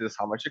internet, this is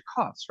how much it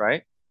costs,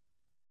 right?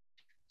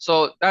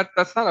 So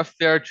that's not a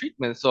fair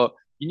treatment. So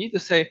you need to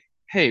say,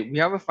 hey, we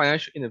have a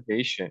financial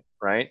innovation,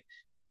 right?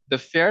 The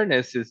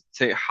fairness is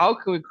say, how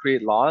can we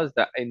create laws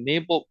that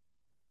enable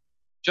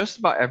just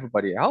about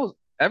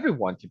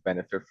everyone to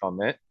benefit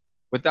from it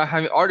without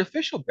having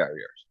artificial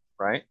barriers,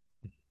 right?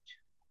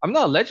 I'm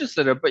not a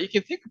legislator, but you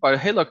can think about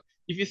it. Hey, look,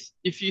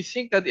 if you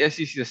think that the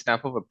SEC is a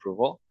stamp of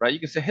approval, right? You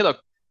can say, hey, look,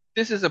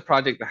 this is a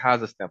project that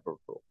has a stamp of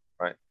approval,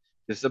 right?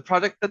 This is a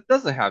project that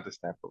doesn't have the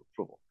stamp of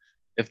approval.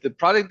 If the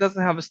product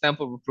doesn't have a stamp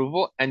of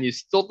approval and you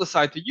still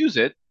decide to use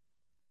it,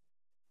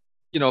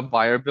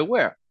 buyer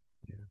beware.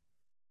 Yeah.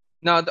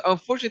 Now, the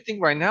unfortunate thing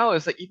right now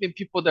is that even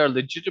people that are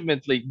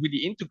legitimately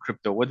really into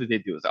crypto, what do they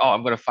do? Is, oh,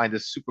 I'm going to find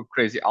this super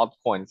crazy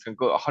altcoin. It's going to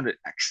go 100x.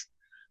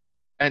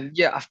 And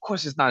yeah, of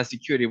course, it's not a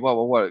security.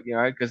 What,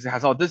 because it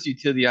has all this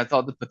utility, it has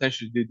all the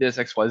potential to do this,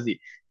 X, Y, Z.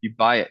 You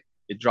buy it,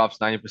 it drops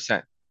 90%.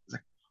 It's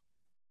like,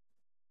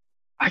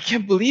 I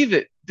can't believe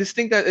it. This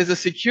thing that is a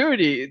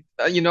security,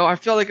 I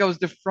felt like I was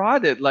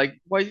defrauded. Like,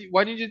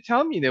 why did you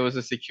tell me there was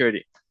a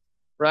security,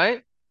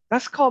 right?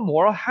 That's called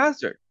moral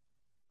hazard,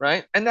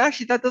 right? And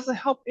actually, that doesn't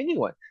help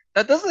anyone.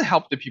 That doesn't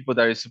help the people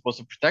that you're supposed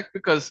to protect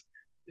because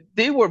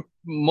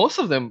most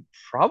of them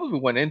probably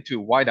went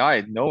into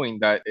wide-eyed knowing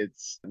that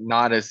it's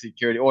not a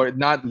security or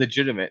not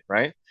legitimate,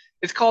 right?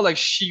 It's called like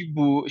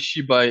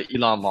Shiba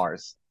Elon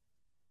Mars.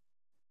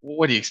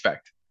 What do you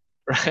expect,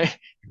 right?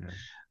 Yeah.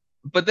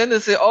 But then they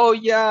say, oh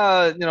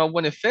yeah,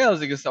 when it fails,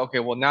 they can say, okay,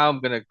 well now I'm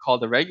gonna call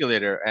the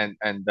regulator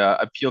and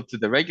appeal to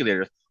the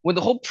regulators. When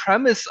the whole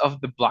premise of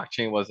the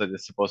blockchain was that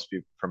it's supposed to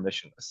be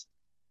permissionless,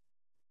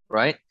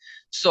 right?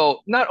 So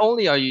not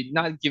only are you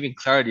not giving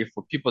clarity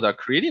for people that are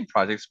creating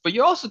projects, but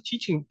you're also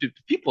teaching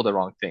people the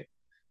wrong thing,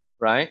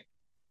 right?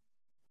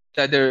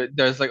 That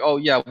there's like, oh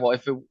yeah, well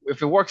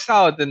if it works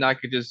out, then I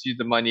could just use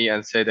the money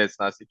and say that it's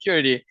not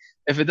security.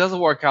 If it doesn't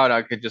work out,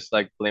 I could just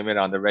like blame it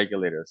on the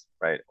regulators,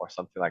 right? Or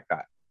something like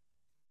that.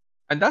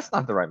 And that's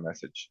not the right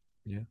message.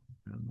 Yeah.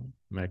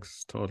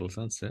 Makes total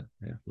sense. Yeah.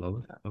 Yeah.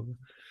 Love it. Love it.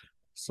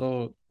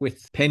 So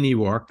with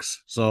Pennyworks,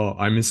 so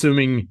I'm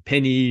assuming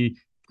penny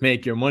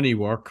make your money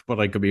work, but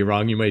I could be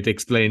wrong. You might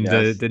explain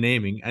the Yes, the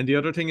naming. And the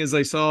other thing is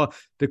I saw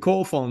the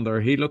co-founder,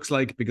 he looks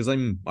like, because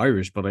I'm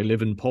Irish, but I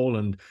live in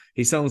Poland,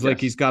 he sounds like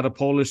yes, he's got a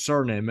Polish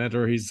surname,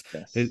 either his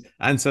yes,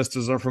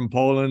 ancestors are from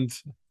Poland.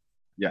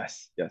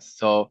 yes, yes.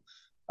 So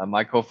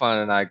my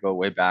co-founder and I go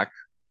way back.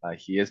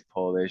 He is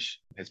Polish.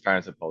 His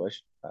parents are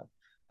Polish.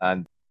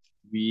 And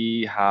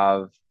we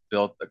have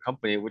built a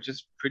company which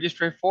is pretty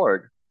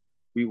straightforward.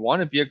 We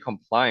want to be a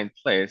compliant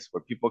place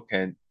where people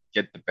can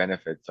get the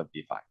benefits of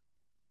DeFi,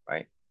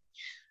 right?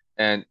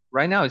 And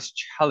right now it's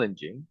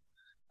challenging.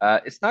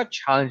 It's not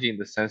challenging in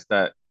the sense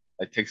that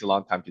it takes a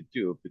long time to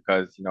do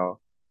because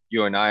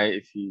you and I,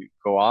 if you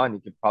go on, you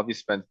can probably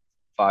spend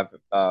 5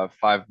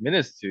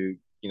 minutes to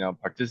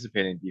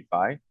participate in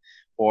DeFi,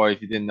 or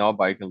if you didn't know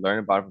about it, you can learn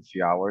about it for a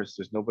few hours.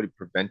 There's nobody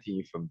preventing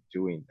you from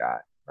doing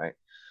that, right?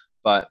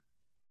 But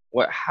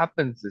what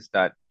happens is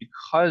that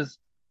because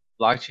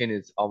blockchain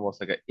is almost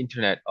like an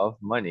internet of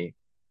money,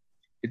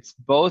 it's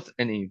both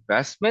an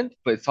investment,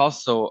 but it's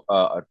also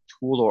a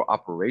tool or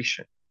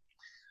operation.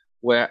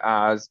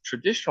 Whereas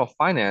traditional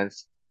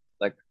finance,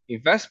 like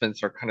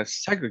investments, are kind of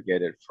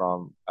segregated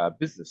from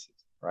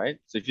businesses, right?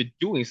 So if you're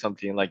doing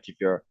something like if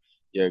you're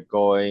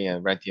going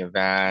and renting a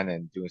van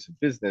and doing some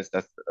business,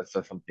 that's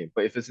something.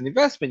 But if it's an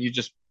investment, you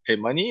just pay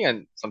money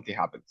and something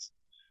happens,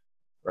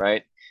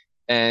 right?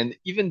 And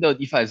even though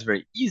DeFi is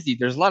very easy,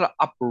 there's a lot of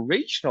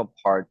operational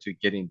part to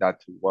getting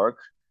that to work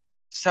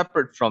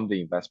separate from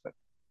the investment.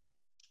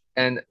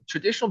 And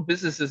traditional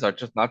businesses are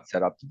just not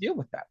set up to deal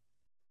with that,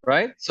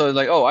 right? So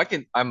like, oh,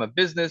 I'm a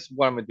business.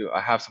 What I'm gonna do?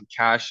 I have some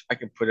cash. I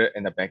can put it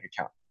in a bank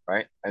account,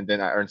 right? And then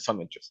I earn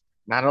some interest.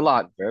 Not a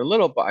lot, very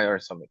little, but I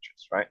earn some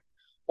interest, right?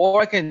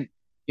 Or I can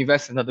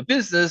invest in another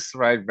business,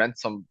 right? Rent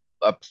some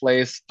a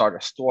place, start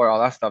a store, all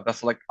that stuff.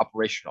 That's like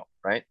operational,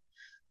 right?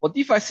 Well,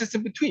 DeFi sits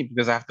in between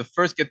because I have to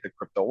first get the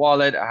crypto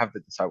wallet. I have to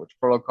decide which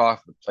protocol, I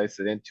have to place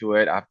it into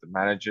it. I have to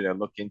manage it and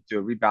look into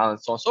it,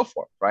 rebalance, so on and so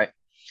forth, right?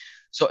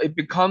 So it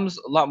becomes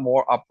a lot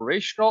more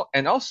operational.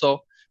 And also,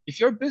 if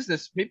you're a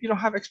business, maybe you don't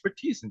have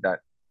expertise in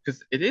that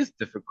because it is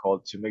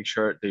difficult to make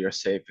sure that you're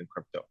safe in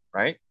crypto,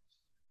 right?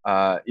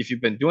 If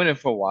you've been doing it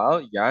for a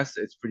while, yes,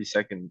 it's pretty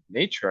second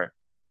nature,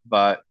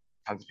 but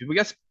tons of people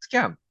get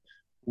scammed.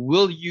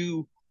 Will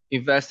you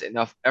invest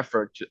enough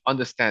effort to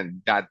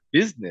understand that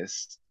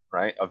business,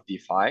 right, of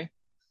DeFi,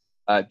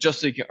 just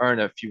so you can earn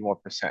a few more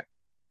percent?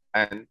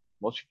 And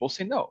most people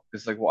say no.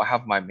 It's like, well, I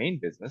have my main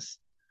business,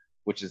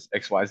 which is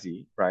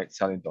XYZ, right?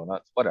 Selling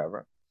donuts,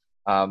 whatever.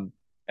 Um,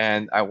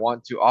 and I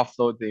want to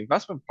offload the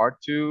investment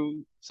part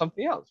to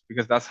something else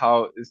because that's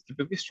how it's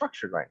typically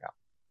structured right now.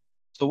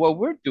 So what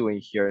we're doing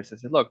here is I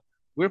said, look,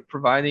 we're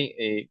providing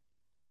a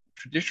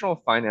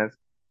traditional finance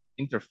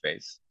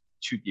interface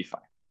to DeFi,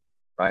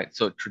 right?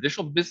 So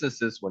traditional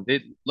businesses, when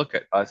they look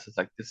at us, it's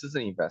like this is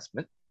an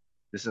investment,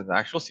 this is an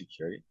actual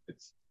security,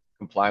 it's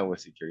compliant with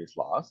securities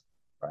laws,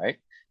 right?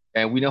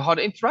 And we know how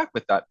to interact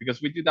with that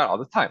because we do that all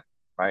the time,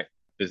 right?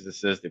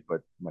 Businesses, they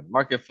put money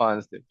market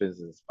funds, the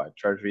businesses buy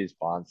treasuries,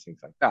 bonds, things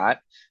like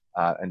that,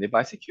 and they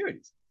buy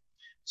securities.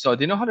 So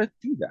they know how to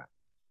do that,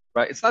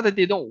 right? It's not that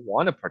they don't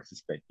want to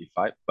participate in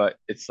DeFi, but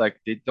it's like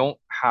they don't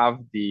have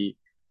the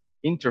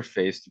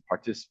interface to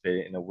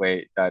participate in a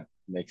way that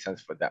makes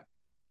sense for them,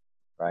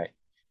 right?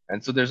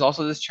 And so there's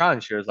also this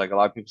challenge here. Is like a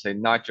lot of people say,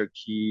 not your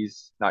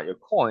keys, not your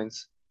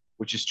coins,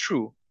 which is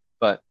true.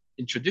 But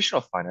in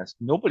traditional finance,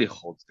 nobody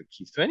holds the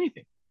keys to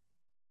anything.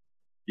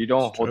 You It's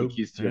don't hold the true.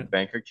 keys to your Yeah.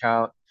 bank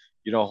account.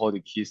 You don't hold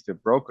the keys to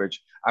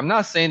brokerage. I'm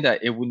not saying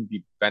that it wouldn't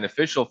be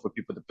beneficial for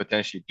people to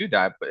potentially do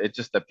that, but it's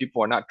just that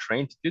people are not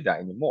trained to do that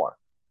anymore,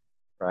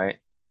 right?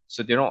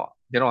 So they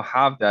don't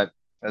have that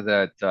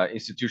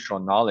institutional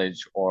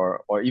knowledge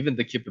or even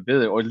the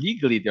capability, or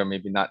legally they're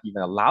maybe not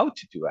even allowed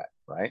to do it,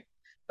 right?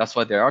 That's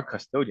why there are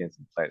custodians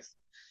in place.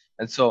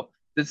 And so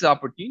this is an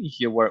opportunity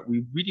here where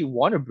we really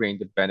want to bring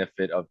the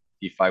benefit of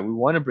DeFi. We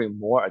want to bring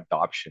more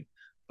adoption.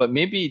 But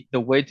maybe the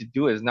way to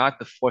do it is not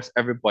to force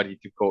everybody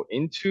to go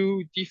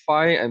into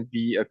DeFi and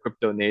be a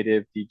crypto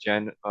native,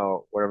 degen,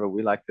 whatever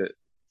we like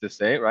to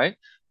say, right?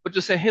 But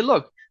just say, hey,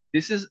 look,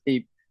 this is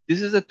a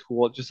this is a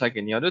tool just like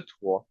any other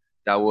tool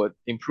that would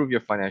improve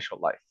your financial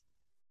life,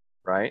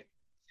 right?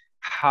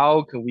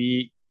 How can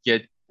we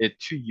get it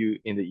to you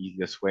in the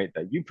easiest way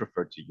that you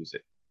prefer to use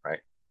it, right?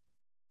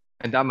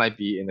 And that might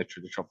be in a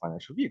traditional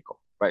financial vehicle,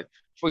 right?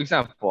 For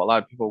example, a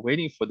lot of people are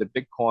waiting for the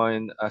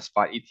Bitcoin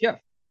spot ETF,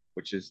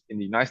 which is in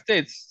the United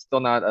States still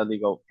not a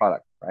legal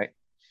product, right?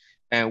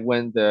 And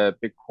when the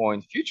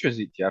Bitcoin futures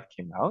ETF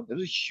came out, there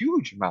was a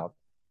huge amount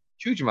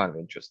of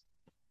interest.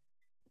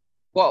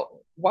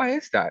 Well, why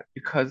is that?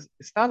 Because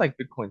it's not like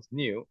Bitcoin's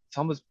new. It's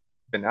almost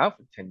been out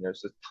for 10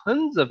 years. There's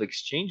tons of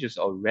exchanges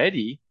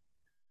already.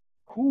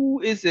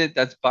 Who is it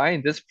that's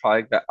buying this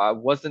product that I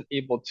wasn't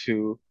able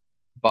to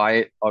buy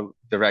it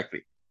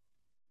directly,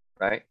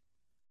 right?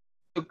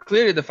 So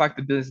clearly, the fact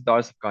that billions of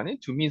dollars have gone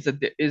into means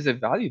that there is a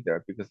value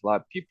there because a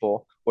lot of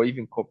people, or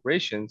even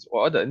corporations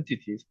or other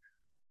entities,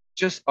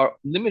 just are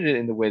limited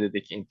in the way that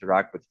they can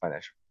interact with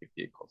financial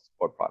vehicles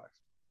or products.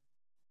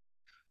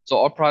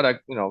 So our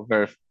product,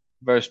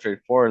 very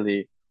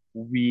straightforwardly,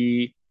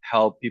 we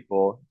help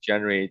people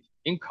generate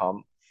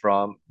income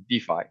from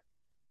DeFi.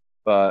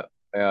 But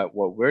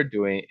what we're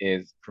doing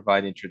is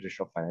providing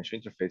traditional financial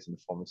interface in the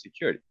form of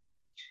security.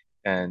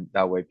 And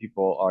that way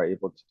people are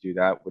able to do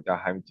that without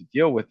having to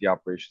deal with the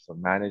operations of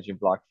managing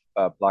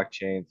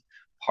blockchains,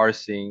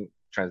 parsing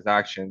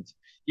transactions,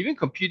 even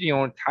computing your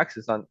own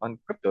taxes on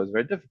crypto is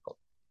very difficult,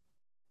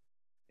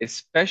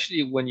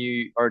 especially when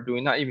you are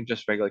doing not even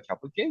just regular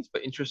capital gains,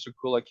 but interest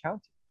accrual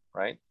accounting,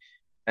 right?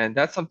 And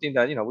that's something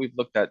that, we've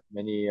looked at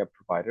many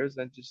providers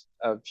and just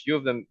a few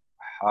of them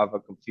have a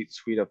complete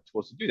suite of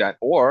tools to do that.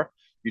 Or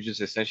you just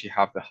essentially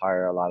have to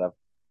hire a lot of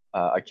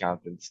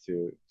accountants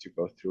to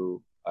go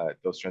through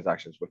those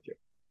transactions with you.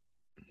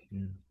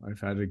 Yeah, I've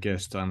had a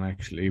guest on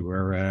actually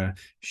where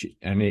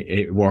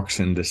it works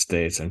in the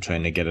States and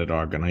trying to get it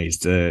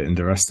organized in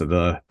the rest of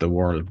the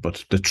world,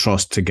 but the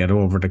trust to get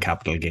over the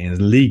capital gains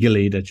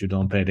legally that you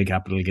don't pay the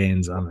capital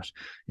gains on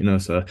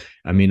it, So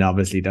I mean,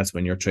 obviously that's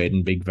when you're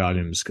trading big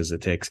volumes because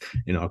it takes,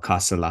 it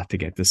costs a lot to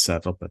get this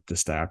set up at the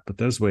start, but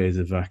there's ways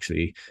of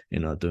actually,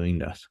 doing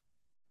that.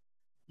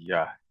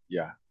 Yeah,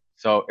 yeah.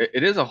 So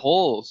it is a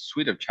whole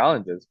suite of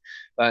challenges.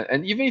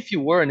 And even if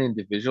you were an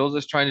individual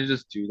just trying to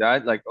just do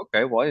that, like,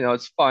 okay, well,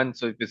 it's fun.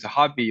 So if it's a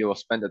hobby, you'll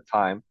spend the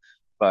time.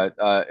 But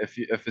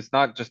if it's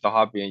not just a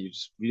hobby and you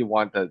just really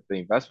want the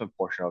investment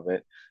portion of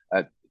it,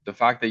 uh, the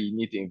fact that you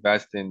need to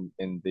invest in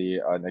the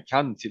an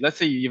accountancy, let's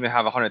say you even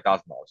have $100,000,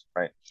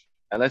 right?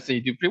 And let's say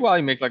you do pretty well,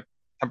 you make like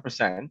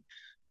 10%,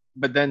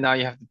 but then now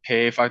you have to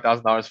pay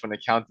 $5,000 for an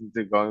accountant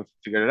to go and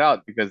figure it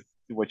out because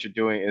what you're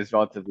doing is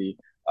relatively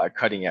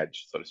cutting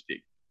edge, so to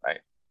speak, right?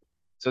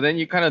 So then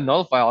you kind of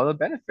nullify all the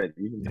benefit,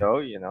 even Yeah. though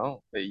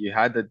you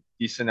had the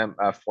decent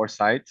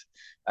foresight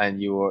and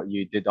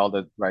you did all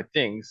the right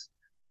things,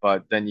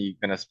 but then you're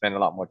gonna spend a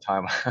lot more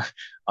time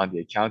on the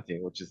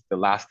accounting, which is the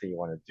last thing you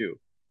want to do,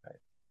 right?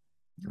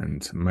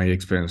 And my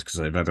experience, because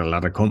I've had a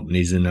lot of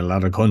companies in a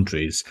lot of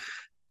countries,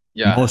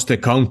 Yeah, most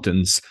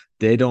accountants,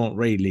 they don't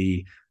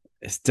really,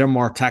 they're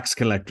more tax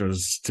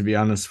collectors, to be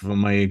honest, from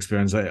my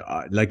experience.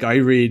 I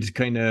read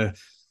kind of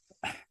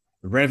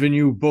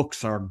revenue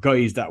books or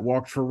guys that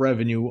work for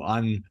revenue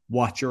on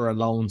what your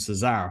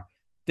allowances are.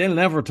 They'll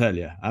never tell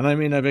you. And I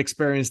mean, I've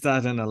experienced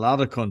that in a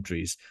lot of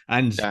countries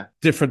and yeah.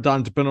 different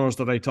entrepreneurs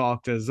that I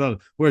talk to as well.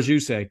 Whereas you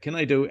say, can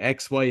I do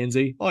X, Y, and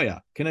Z? Oh, yeah.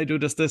 Can I do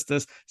this, this,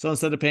 this? So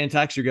instead of paying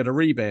tax, you get a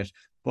rebate.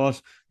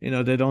 But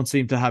they don't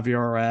seem to have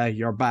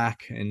your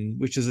back, and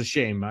which is a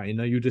shame.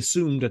 You'd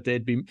assume that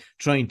they'd be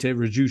trying to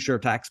reduce your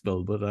tax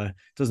bill, but it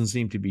doesn't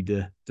seem to be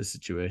the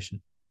situation.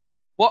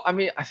 Well, I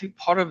mean, I think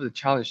part of the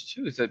challenge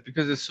too is that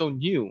because it's so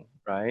new,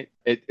 right?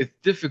 It's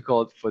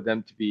difficult for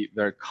them to be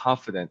very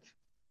confident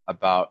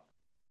about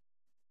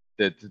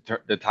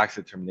the tax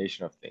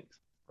determination of things,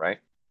 right?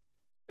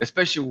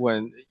 Especially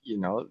when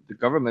the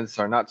governments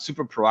are not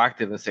super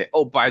proactive and say,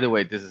 oh, by the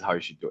way, this is how you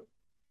should do it.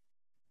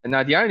 And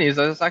now the irony is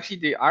that it's actually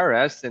the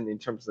IRS, and in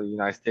terms of the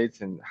United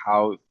States and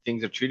how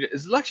things are treated,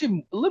 is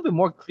actually a little bit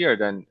more clear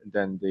than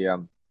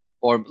the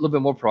or a little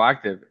bit more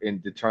proactive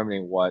in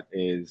determining what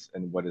is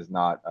and what is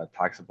not a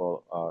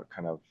taxable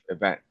kind of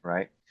event,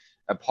 right?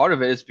 And part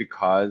of it is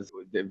because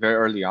very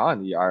early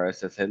on, the IRS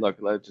says, hey, look,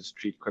 let's just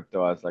treat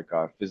crypto as like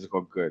a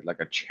physical good, like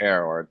a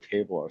chair or a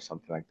table or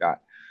something like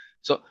that.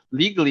 So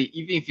legally,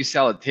 even if you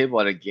sell a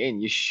table at a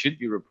gain, you should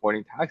be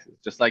reporting taxes.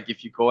 Just like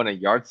if you go in a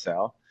yard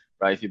sale,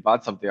 right? If you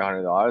bought something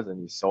 $100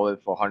 and you sold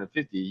it for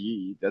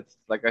 150, that's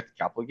like a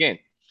capital gain.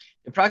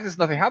 In practice,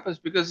 nothing happens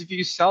because if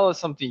you sell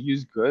something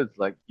used goods,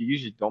 like you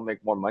usually don't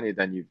make more money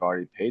than you've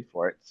already paid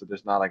for it. So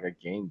there's not like a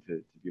gain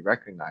to be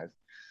recognized.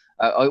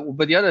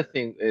 But the other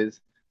thing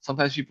is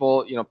sometimes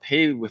people,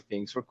 pay with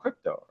things for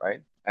crypto,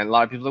 right? And a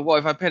lot of people are like, well,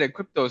 if I paid in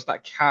crypto, it's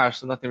not cash,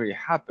 so nothing really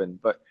happened.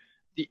 But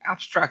the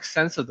abstract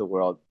sense of the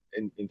world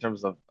in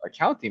terms of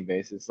accounting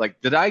basis,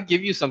 like, did I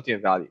give you something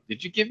of value?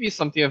 Did you give me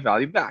something of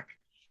value back?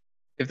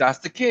 If that's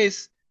the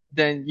case,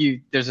 then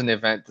there's an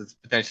event that's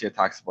potentially a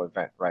taxable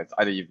event, right? So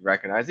either you've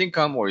recognized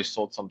income or you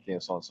sold something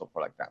and so on and so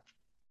forth like that.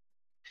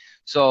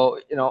 So,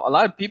 a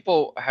lot of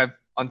people have,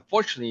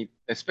 unfortunately,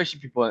 especially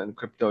people in the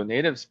crypto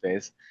native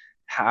space,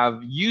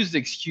 have used the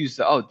excuse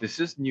that, oh, this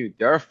is new,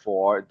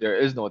 therefore there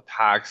is no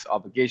tax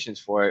obligations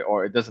for it,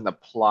 or it doesn't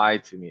apply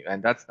to me.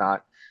 And that's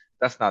not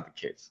the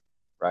case,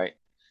 right?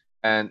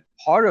 And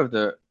part of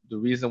the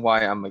reason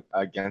why I'm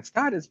against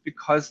that is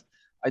because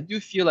I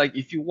do feel like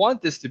if you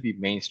want this to be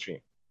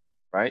mainstream,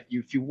 right?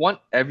 If you want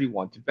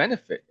everyone to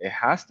benefit, it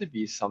has to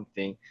be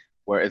something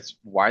where it's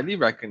widely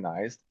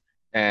recognized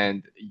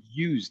and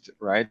used,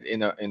 right,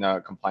 in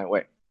a compliant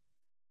way.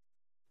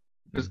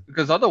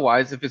 Because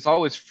otherwise, if it's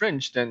always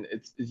fringe, then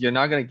you're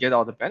not going to get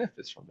all the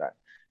benefits from that.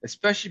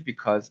 Especially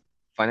because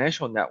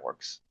financial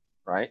networks,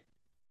 right,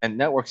 and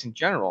networks in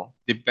general,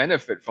 they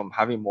benefit from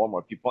having more and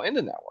more people in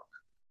the network,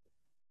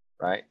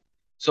 right?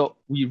 So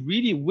we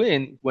really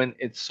win when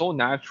it's so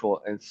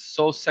natural and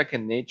so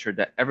second nature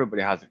that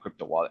everybody has a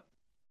crypto wallet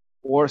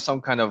or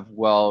some kind of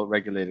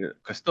well-regulated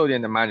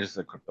custodian that manages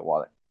the crypto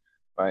wallet,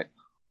 right?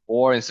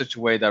 Or in such a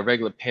way that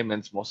regular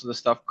payments, most of the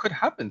stuff could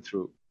happen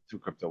through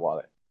crypto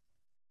wallet,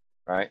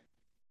 right?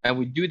 And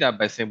we do that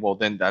by saying, well,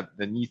 then that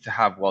there needs to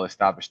have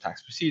well-established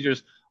tax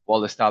procedures,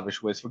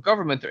 well-established ways for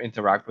government to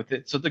interact with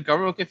it, so the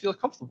government can feel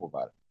comfortable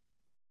about it.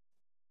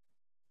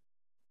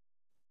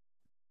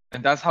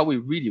 And that's how we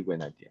really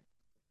win, I think.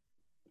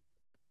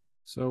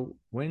 So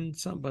when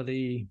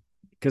somebody,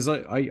 because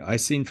I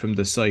seen from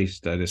the site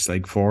that it's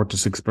like 4 to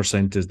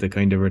 6% is the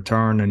kind of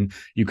return, and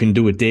you can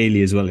do it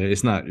daily as well.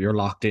 It's not you're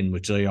locked in,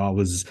 which I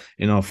always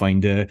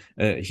find a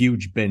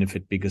huge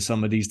benefit because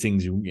some of these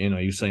things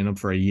you sign up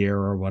for a year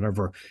or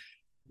whatever.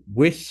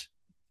 With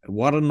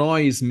what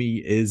annoys me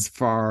is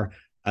for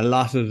a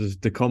lot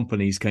of the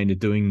companies kind of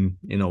doing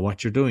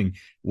what you're doing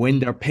when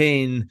they're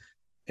paying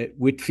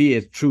with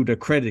fiat through the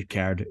credit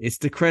card. It's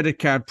the credit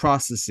card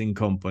processing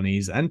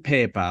companies and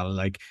PayPal,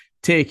 like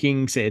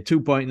taking, say,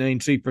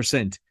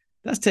 2.93%.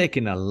 That's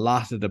taking a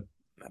lot of the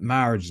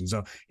margin.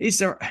 So is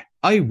there,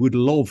 I would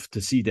love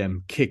to see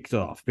them kicked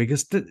off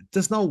because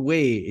there's no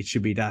way it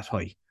should be that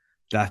high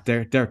that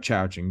they're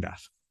charging that.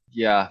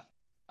 Yeah.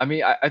 I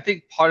mean, I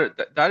think part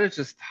of that is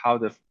just how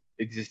the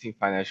existing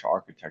financial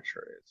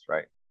architecture is,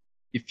 right?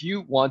 If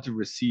you want to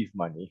receive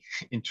money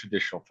in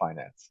traditional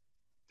finance,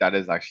 that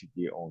is actually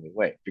the only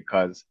way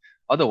because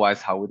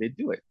otherwise, how would they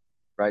do it,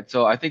 right?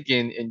 So I think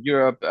in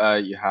Europe,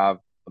 you have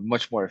a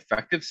much more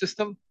effective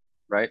system,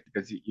 right?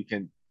 Because you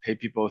can pay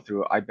people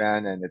through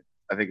IBAN and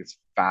I think it's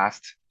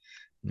fast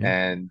Yeah.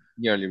 and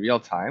nearly real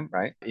time,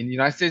 right? In the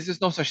United States,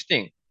 there's no such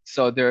thing.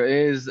 So there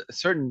is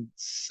certain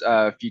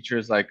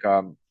features like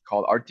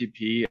called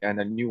RTP and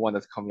a new one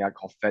that's coming out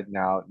called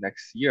FedNow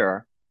next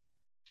year,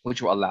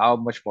 which will allow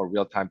much more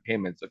real-time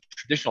payments of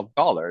traditional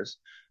dollars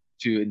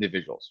to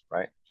individuals,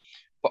 right?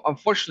 But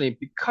unfortunately,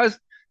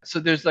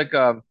 there's like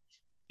a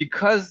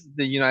because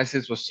the United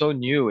States was so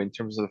new in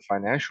terms of the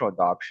financial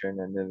adoption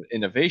and the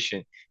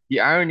innovation, the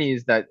irony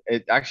is that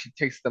it actually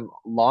takes them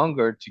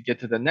longer to get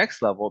to the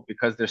next level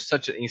because there's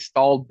such an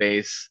installed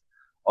base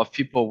of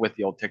people with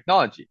the old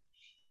technology.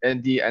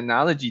 And the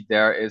analogy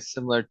there is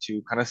similar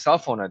to kind of cell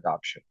phone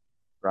adoption,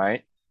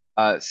 right?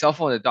 Cell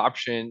phone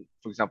adoption,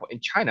 for example, in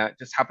China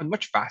just happened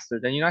much faster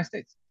than the United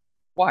States.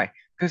 Why?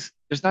 Because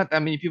there's not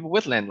that many people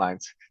with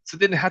landlines. So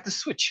they didn't have to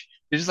switch.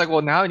 They're just like,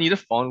 well, now I need a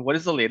phone. What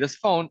is the latest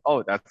phone?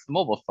 Oh, that's the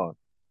mobile phone,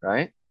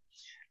 right?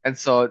 And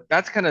so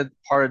that's kind of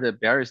part of the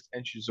barriers to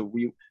entry. So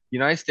the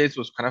United States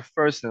was kind of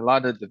first, and a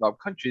lot of the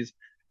developed countries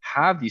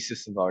have these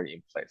systems already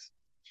in place,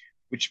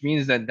 which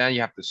means that then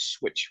you have to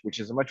switch, which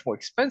is a much more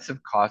expensive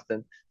cost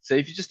than say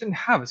if you just didn't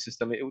have a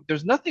system,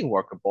 there's nothing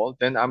workable,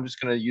 then I'm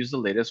just going to use the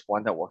latest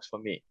one that works for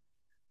me,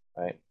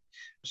 right?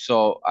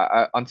 So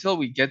until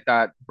we get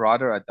that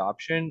broader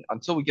adoption,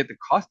 until we get the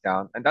cost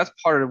down, and that's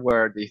part of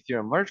where the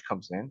Ethereum merge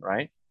comes in,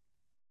 right?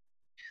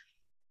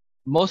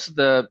 Most of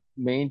the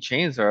main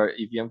chains are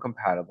EVM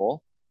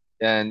compatible,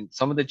 and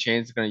some of the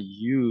chains are going to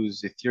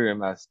use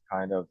Ethereum as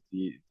kind of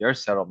their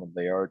settlement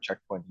layer or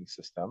checkpointing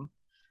system.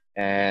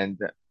 And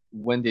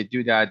when they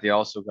do that, they're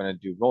also going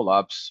to do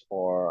rollups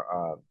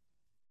or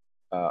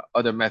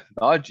other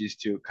methodologies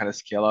to kind of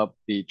scale up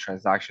the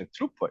transaction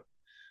throughput,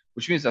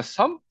 which means at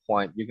some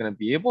point you're going to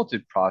be able to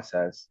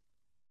process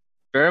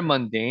very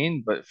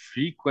mundane but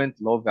frequent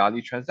low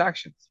value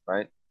transactions,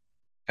 right?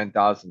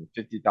 10,000,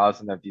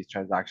 50,000 of these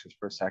transactions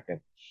per second.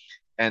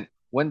 And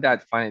when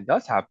that finally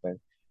does happen,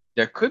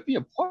 there could be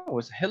a point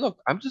where, hey, look,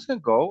 I'm just going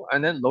to go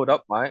and then load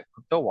up my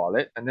crypto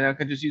wallet and then I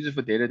can just use it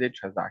for day-to-day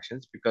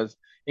transactions because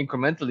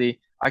incrementally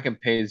I can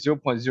pay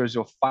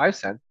 0.005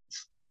 cents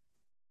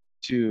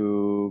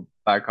to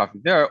buy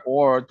coffee there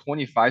or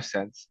 25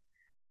 cents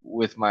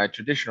with my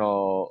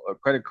traditional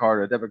credit card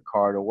or debit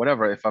card or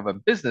whatever. If I have a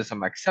business,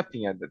 I'm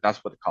accepting it that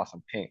that's what the cost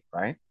I'm paying,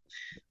 right?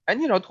 And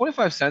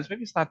 25 cents,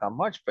 maybe it's not that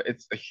much, but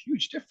it's a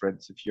huge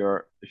difference if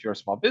you're a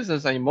small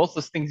business and most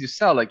of the things you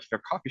sell, like if you're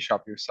a coffee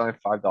shop, you're selling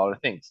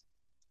 $5 things,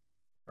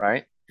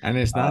 right? And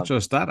it's not Um,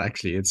 just that,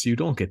 actually. It's you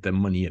don't get the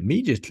money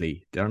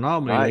immediately. They're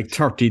normally like right.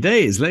 30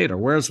 days later.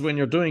 Whereas when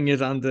you're doing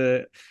it on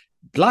the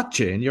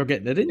blockchain, you're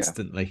getting it Yeah.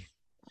 instantly.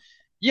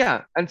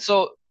 Yeah. And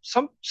so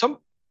some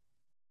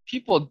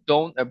people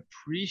don't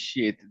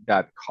appreciate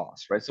that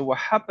cost, right? So what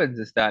happens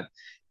is that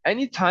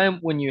anytime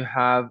when you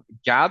have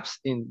gaps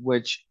in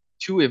which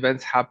two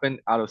events happen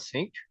out of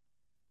sync,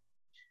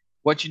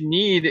 what you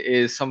need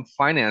is some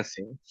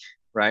financing,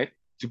 right,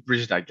 to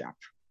bridge that gap,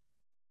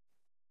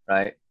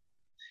 right?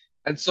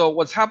 And so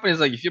what's happening is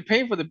like if you're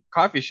paying for the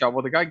coffee shop,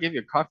 well, the guy gave you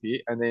a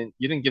coffee and then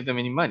you didn't give them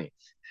any money.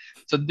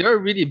 So they're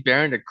really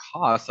bearing the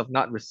cost of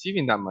not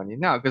receiving that money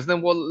now. Because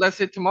then, well, let's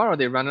say tomorrow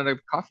they run out of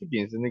coffee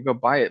beans and they go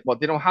buy it. Well,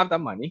 they don't have that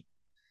money.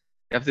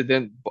 They have to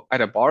then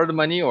either borrow the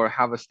money or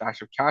have a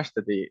stash of cash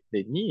that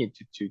they need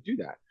to do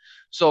that.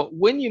 So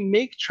when you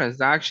make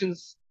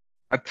transactions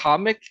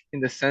atomic in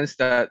the sense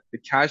that the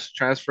cash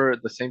transfer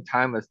at the same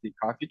time as the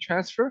coffee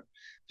transfer,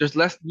 there's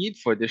less need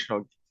for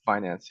additional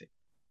financing,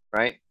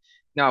 right?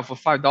 Now, for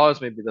 $5,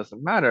 maybe it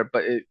doesn't matter,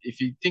 but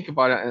if you think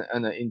about it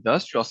on an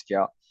industrial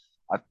scale,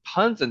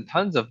 tons and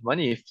tons of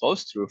money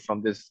flows through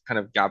from this kind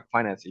of gap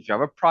financing. If you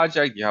have a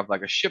project, you have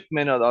like a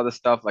shipment or other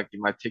stuff, like it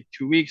might take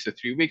 2 weeks or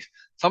 3 weeks,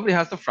 somebody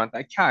has to front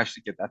that cash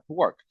to get that to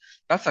work.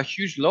 That's a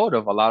huge load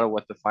of a lot of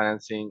what the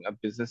financing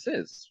of business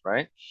is,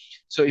 right?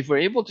 So if we're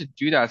able to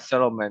do that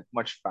settlement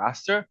much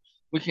faster,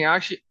 we can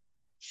actually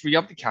free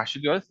up the cash to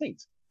do other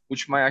things,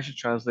 which might actually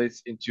translate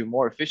into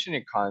more efficient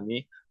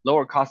economy,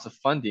 lower cost of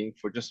funding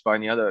for just about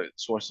any other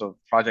source of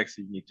projects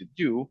that you need to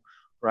do,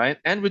 right?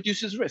 And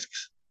reduces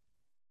risks,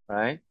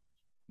 right?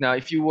 Now,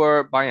 if you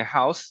were buying a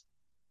house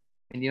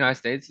in the United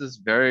States, it's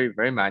very,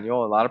 very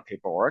manual, a lot of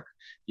paperwork.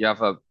 You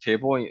have a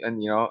table,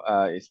 and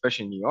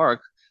especially in New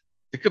York,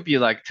 there could be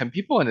like 10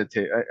 people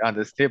on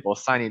this table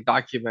signing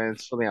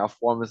documents, filling out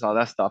forms, all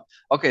that stuff.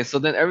 Okay, so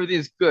then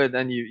everything's good,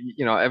 and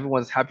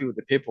everyone's happy with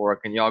the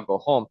paperwork, and y'all go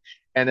home.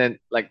 And then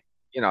like,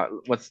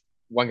 what's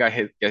one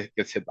guy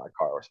gets hit by a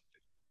car or something.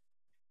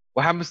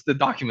 What happens to the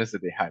documents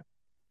that they had?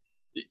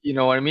 You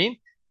know what I mean?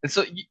 And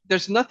so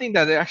there's nothing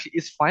that actually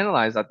is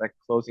finalized at that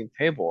closing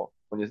table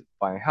when you're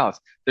buying a house.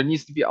 There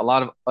needs to be a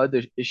lot of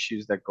other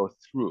issues that go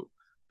through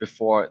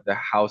before the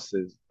house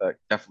is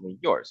definitely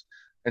yours.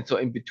 And so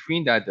in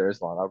between that, there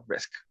is a lot of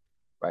risk,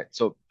 right?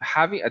 So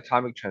having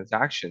atomic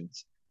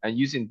transactions and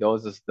using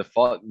those as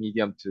default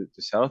medium to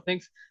settle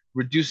things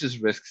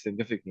reduces risk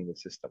significantly in the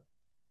system.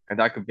 And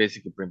that could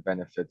basically bring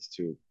benefits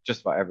to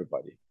just about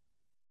everybody.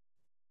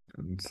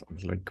 And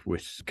like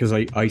with because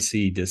I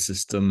see the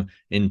system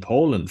in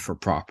Poland for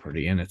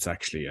property, and it's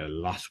actually a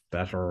lot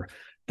better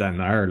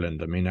than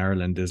Ireland. I mean,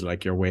 Ireland is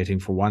like you're waiting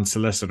for one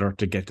solicitor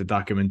to get the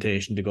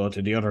documentation to go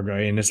to the other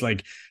guy, and it's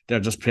like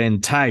they're just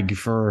playing tag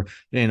for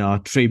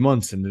 3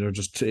 months, and they're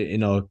just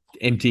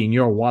emptying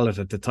your wallet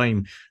at the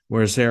time.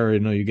 Whereas here,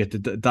 you get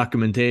the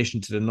documentation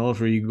to the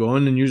notary, you go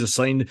in and you just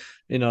sign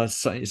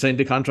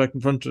the contract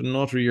in front of the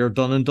notary, you're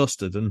done and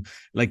dusted. And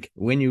like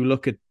when you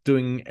look at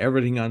doing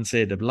everything on,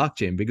 say, the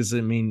blockchain, because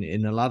I mean,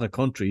 in a lot of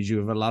countries, you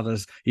have a lot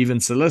of even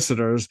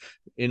solicitors,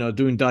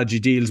 doing dodgy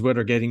deals,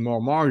 whether getting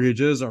more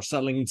mortgages or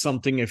selling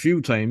something a few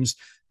times.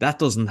 That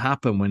doesn't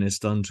happen when it's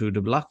done through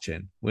the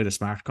blockchain with a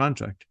smart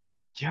contract.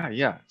 Yeah,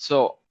 yeah.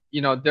 So,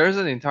 there's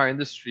an entire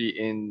industry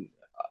in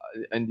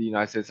the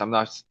United States.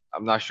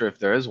 I'm not sure if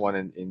there is one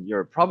in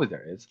Europe. Probably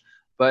there is,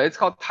 but it's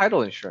called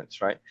title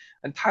insurance, right?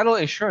 And title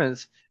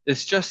insurance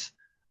is just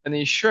an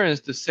insurance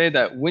to say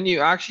that when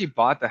you actually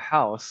bought the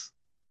house,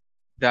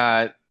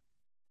 that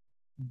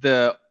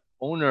the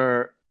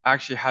owner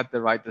actually had the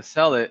right to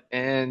sell it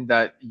and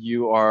that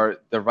you are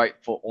the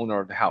rightful owner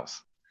of the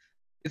house.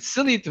 It's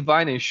silly to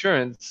buy an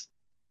insurance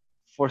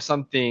for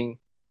something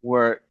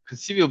where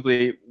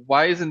conceivably,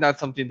 why isn't that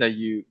something that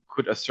you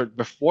could assert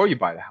before you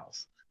buy the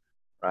house,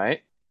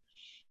 right?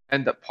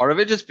 And the part of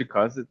it just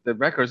because the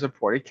records are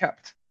poorly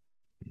kept,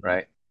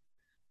 right?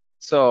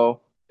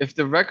 So if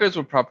the records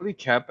were properly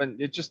kept,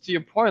 and it just to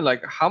your point,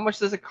 like how much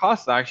does it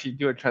cost to actually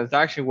do a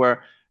transaction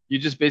where you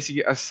just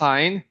basically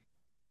assign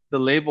the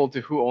label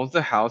to who owns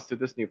the house to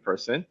this new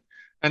person,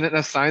 and then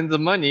assign the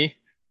money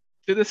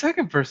to the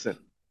second person?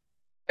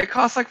 It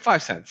costs like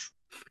 5 cents,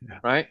 Yeah.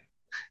 right?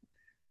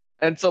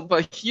 And so,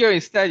 but here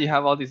instead, you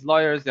have all these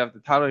lawyers, you have the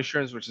title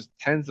insurance, which is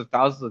tens of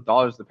thousands of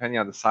dollars, depending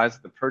on the size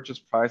of the purchase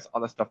price,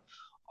 all that stuff.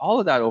 All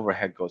of that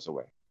overhead goes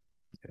away.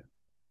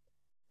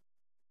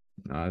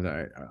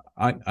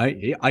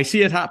 I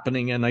see it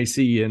happening, and I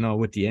see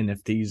with the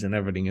NFTs and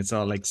everything, it's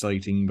all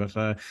exciting. But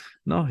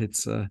no,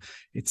 it's the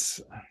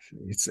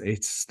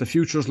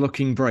future's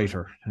looking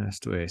brighter. That's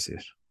the way I see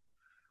it.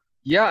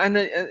 Yeah, and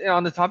then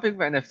on the topic of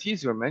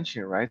NFTs you were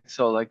mentioning, right?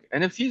 So like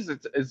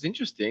NFTs is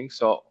interesting.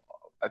 So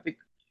I think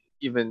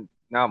even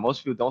now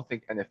most people don't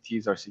think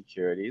NFTs are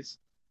securities,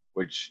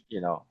 which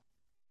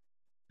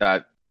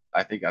that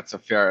I think that's a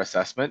fair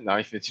assessment. Now,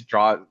 if you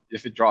draw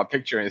a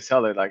picture and you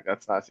sell it, like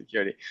that's not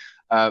security.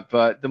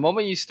 But the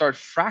moment you start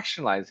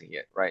fractionalizing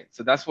it, right?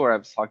 So that's what I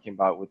was talking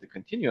about with the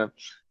continuum.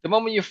 The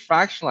moment you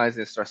fractionalize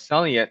it, start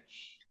selling it,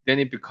 then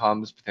it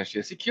becomes potentially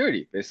a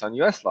security based on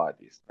U.S. law, at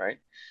least, right?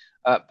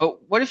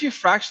 But what if you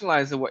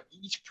fractionalize it where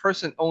each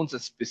person owns a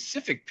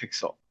specific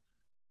pixel?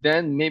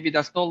 Then maybe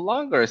that's no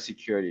longer a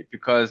security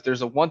because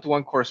there's a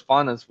one-to-one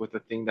correspondence with the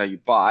thing that you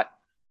bought,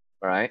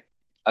 right?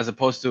 As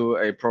opposed to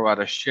a pro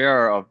rata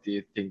share of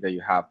the thing that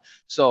you have.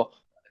 So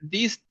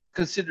these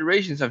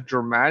considerations have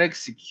dramatic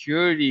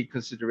security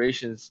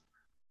considerations,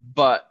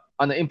 but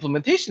on the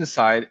implementation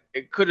side,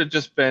 it could have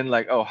just been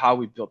like, oh, how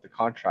we built the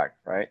contract,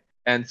 right?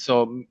 And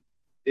so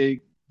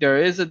there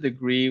is a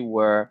degree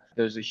where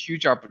there's a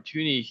huge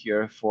opportunity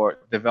here for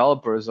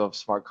developers of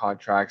smart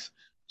contracts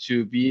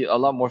to be a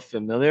lot more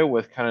familiar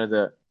with kind of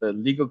the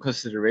legal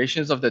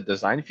considerations of the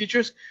design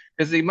features,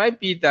 because it might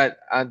be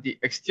that on the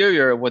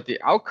exterior, with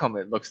the outcome,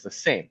 it looks the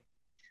same.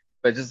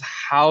 But just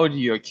how do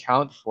you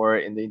account for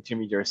it in the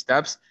intermediate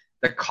steps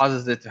that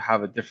causes it to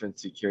have a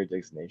different security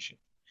designation,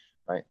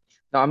 right?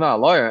 Now, I'm not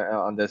a lawyer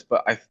on this,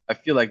 but I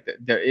feel like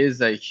there is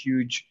a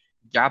huge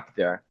gap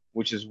there,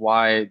 which is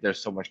why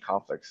there's so much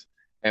conflicts.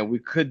 And we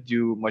could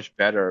do much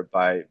better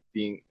by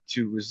being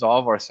to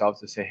resolve ourselves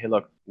to say, hey,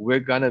 look,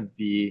 we're gonna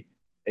be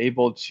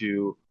able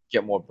to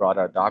get more broad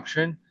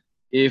adoption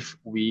if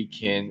we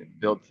can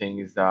build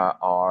things that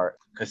are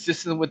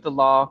consistent with the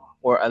law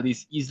or at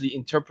least easily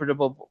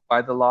interpretable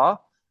by the law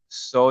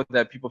so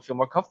that people feel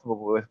more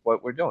comfortable with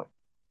what we're doing.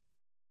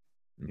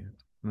 Yeah,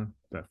 no,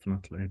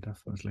 definitely,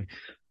 definitely.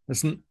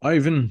 Listen,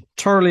 Ivan,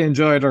 thoroughly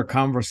enjoyed our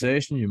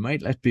conversation. You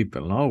might let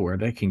people know where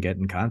they can get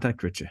in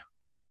contact with you.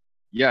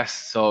 Yes,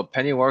 so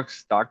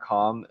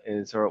pennyworks.com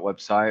is our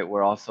website.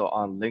 We're also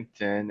on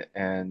LinkedIn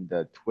and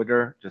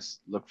Twitter.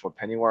 Just look for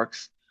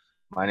Pennyworks.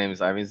 My name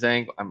is Ivan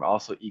Zhang. I'm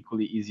also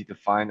equally easy to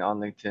find on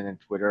LinkedIn and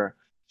Twitter.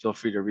 Feel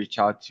free to reach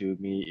out to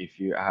me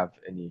if you have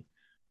any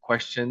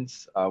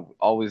questions. We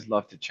always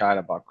love to chat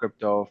about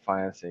crypto,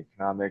 finance, and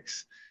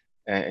economics,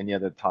 and any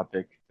other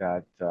topic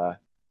that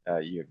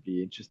you'd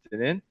be interested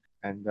in.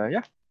 And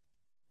yeah,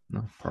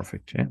 No,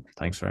 perfect. Yeah,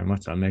 thanks very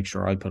much. I'll make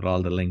sure I put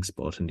all the links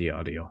both in the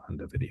audio and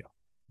the video.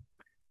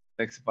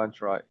 Thanks a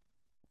bunch, Roy.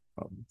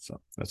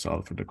 So that's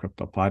all for the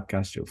Crypto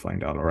Podcast. You'll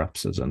find all our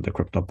episodes on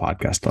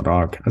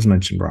thecryptopodcast.org. As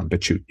mentioned, we're on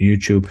BitChute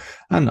YouTube,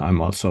 and I'm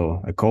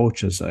also a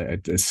coach, as I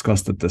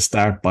discussed at the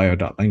start,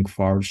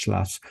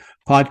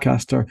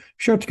 bio.link/podcaster. Be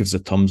sure to give us a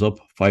thumbs up,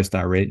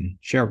 5-star rating,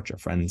 share with your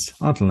friends.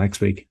 Until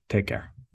next week, take care.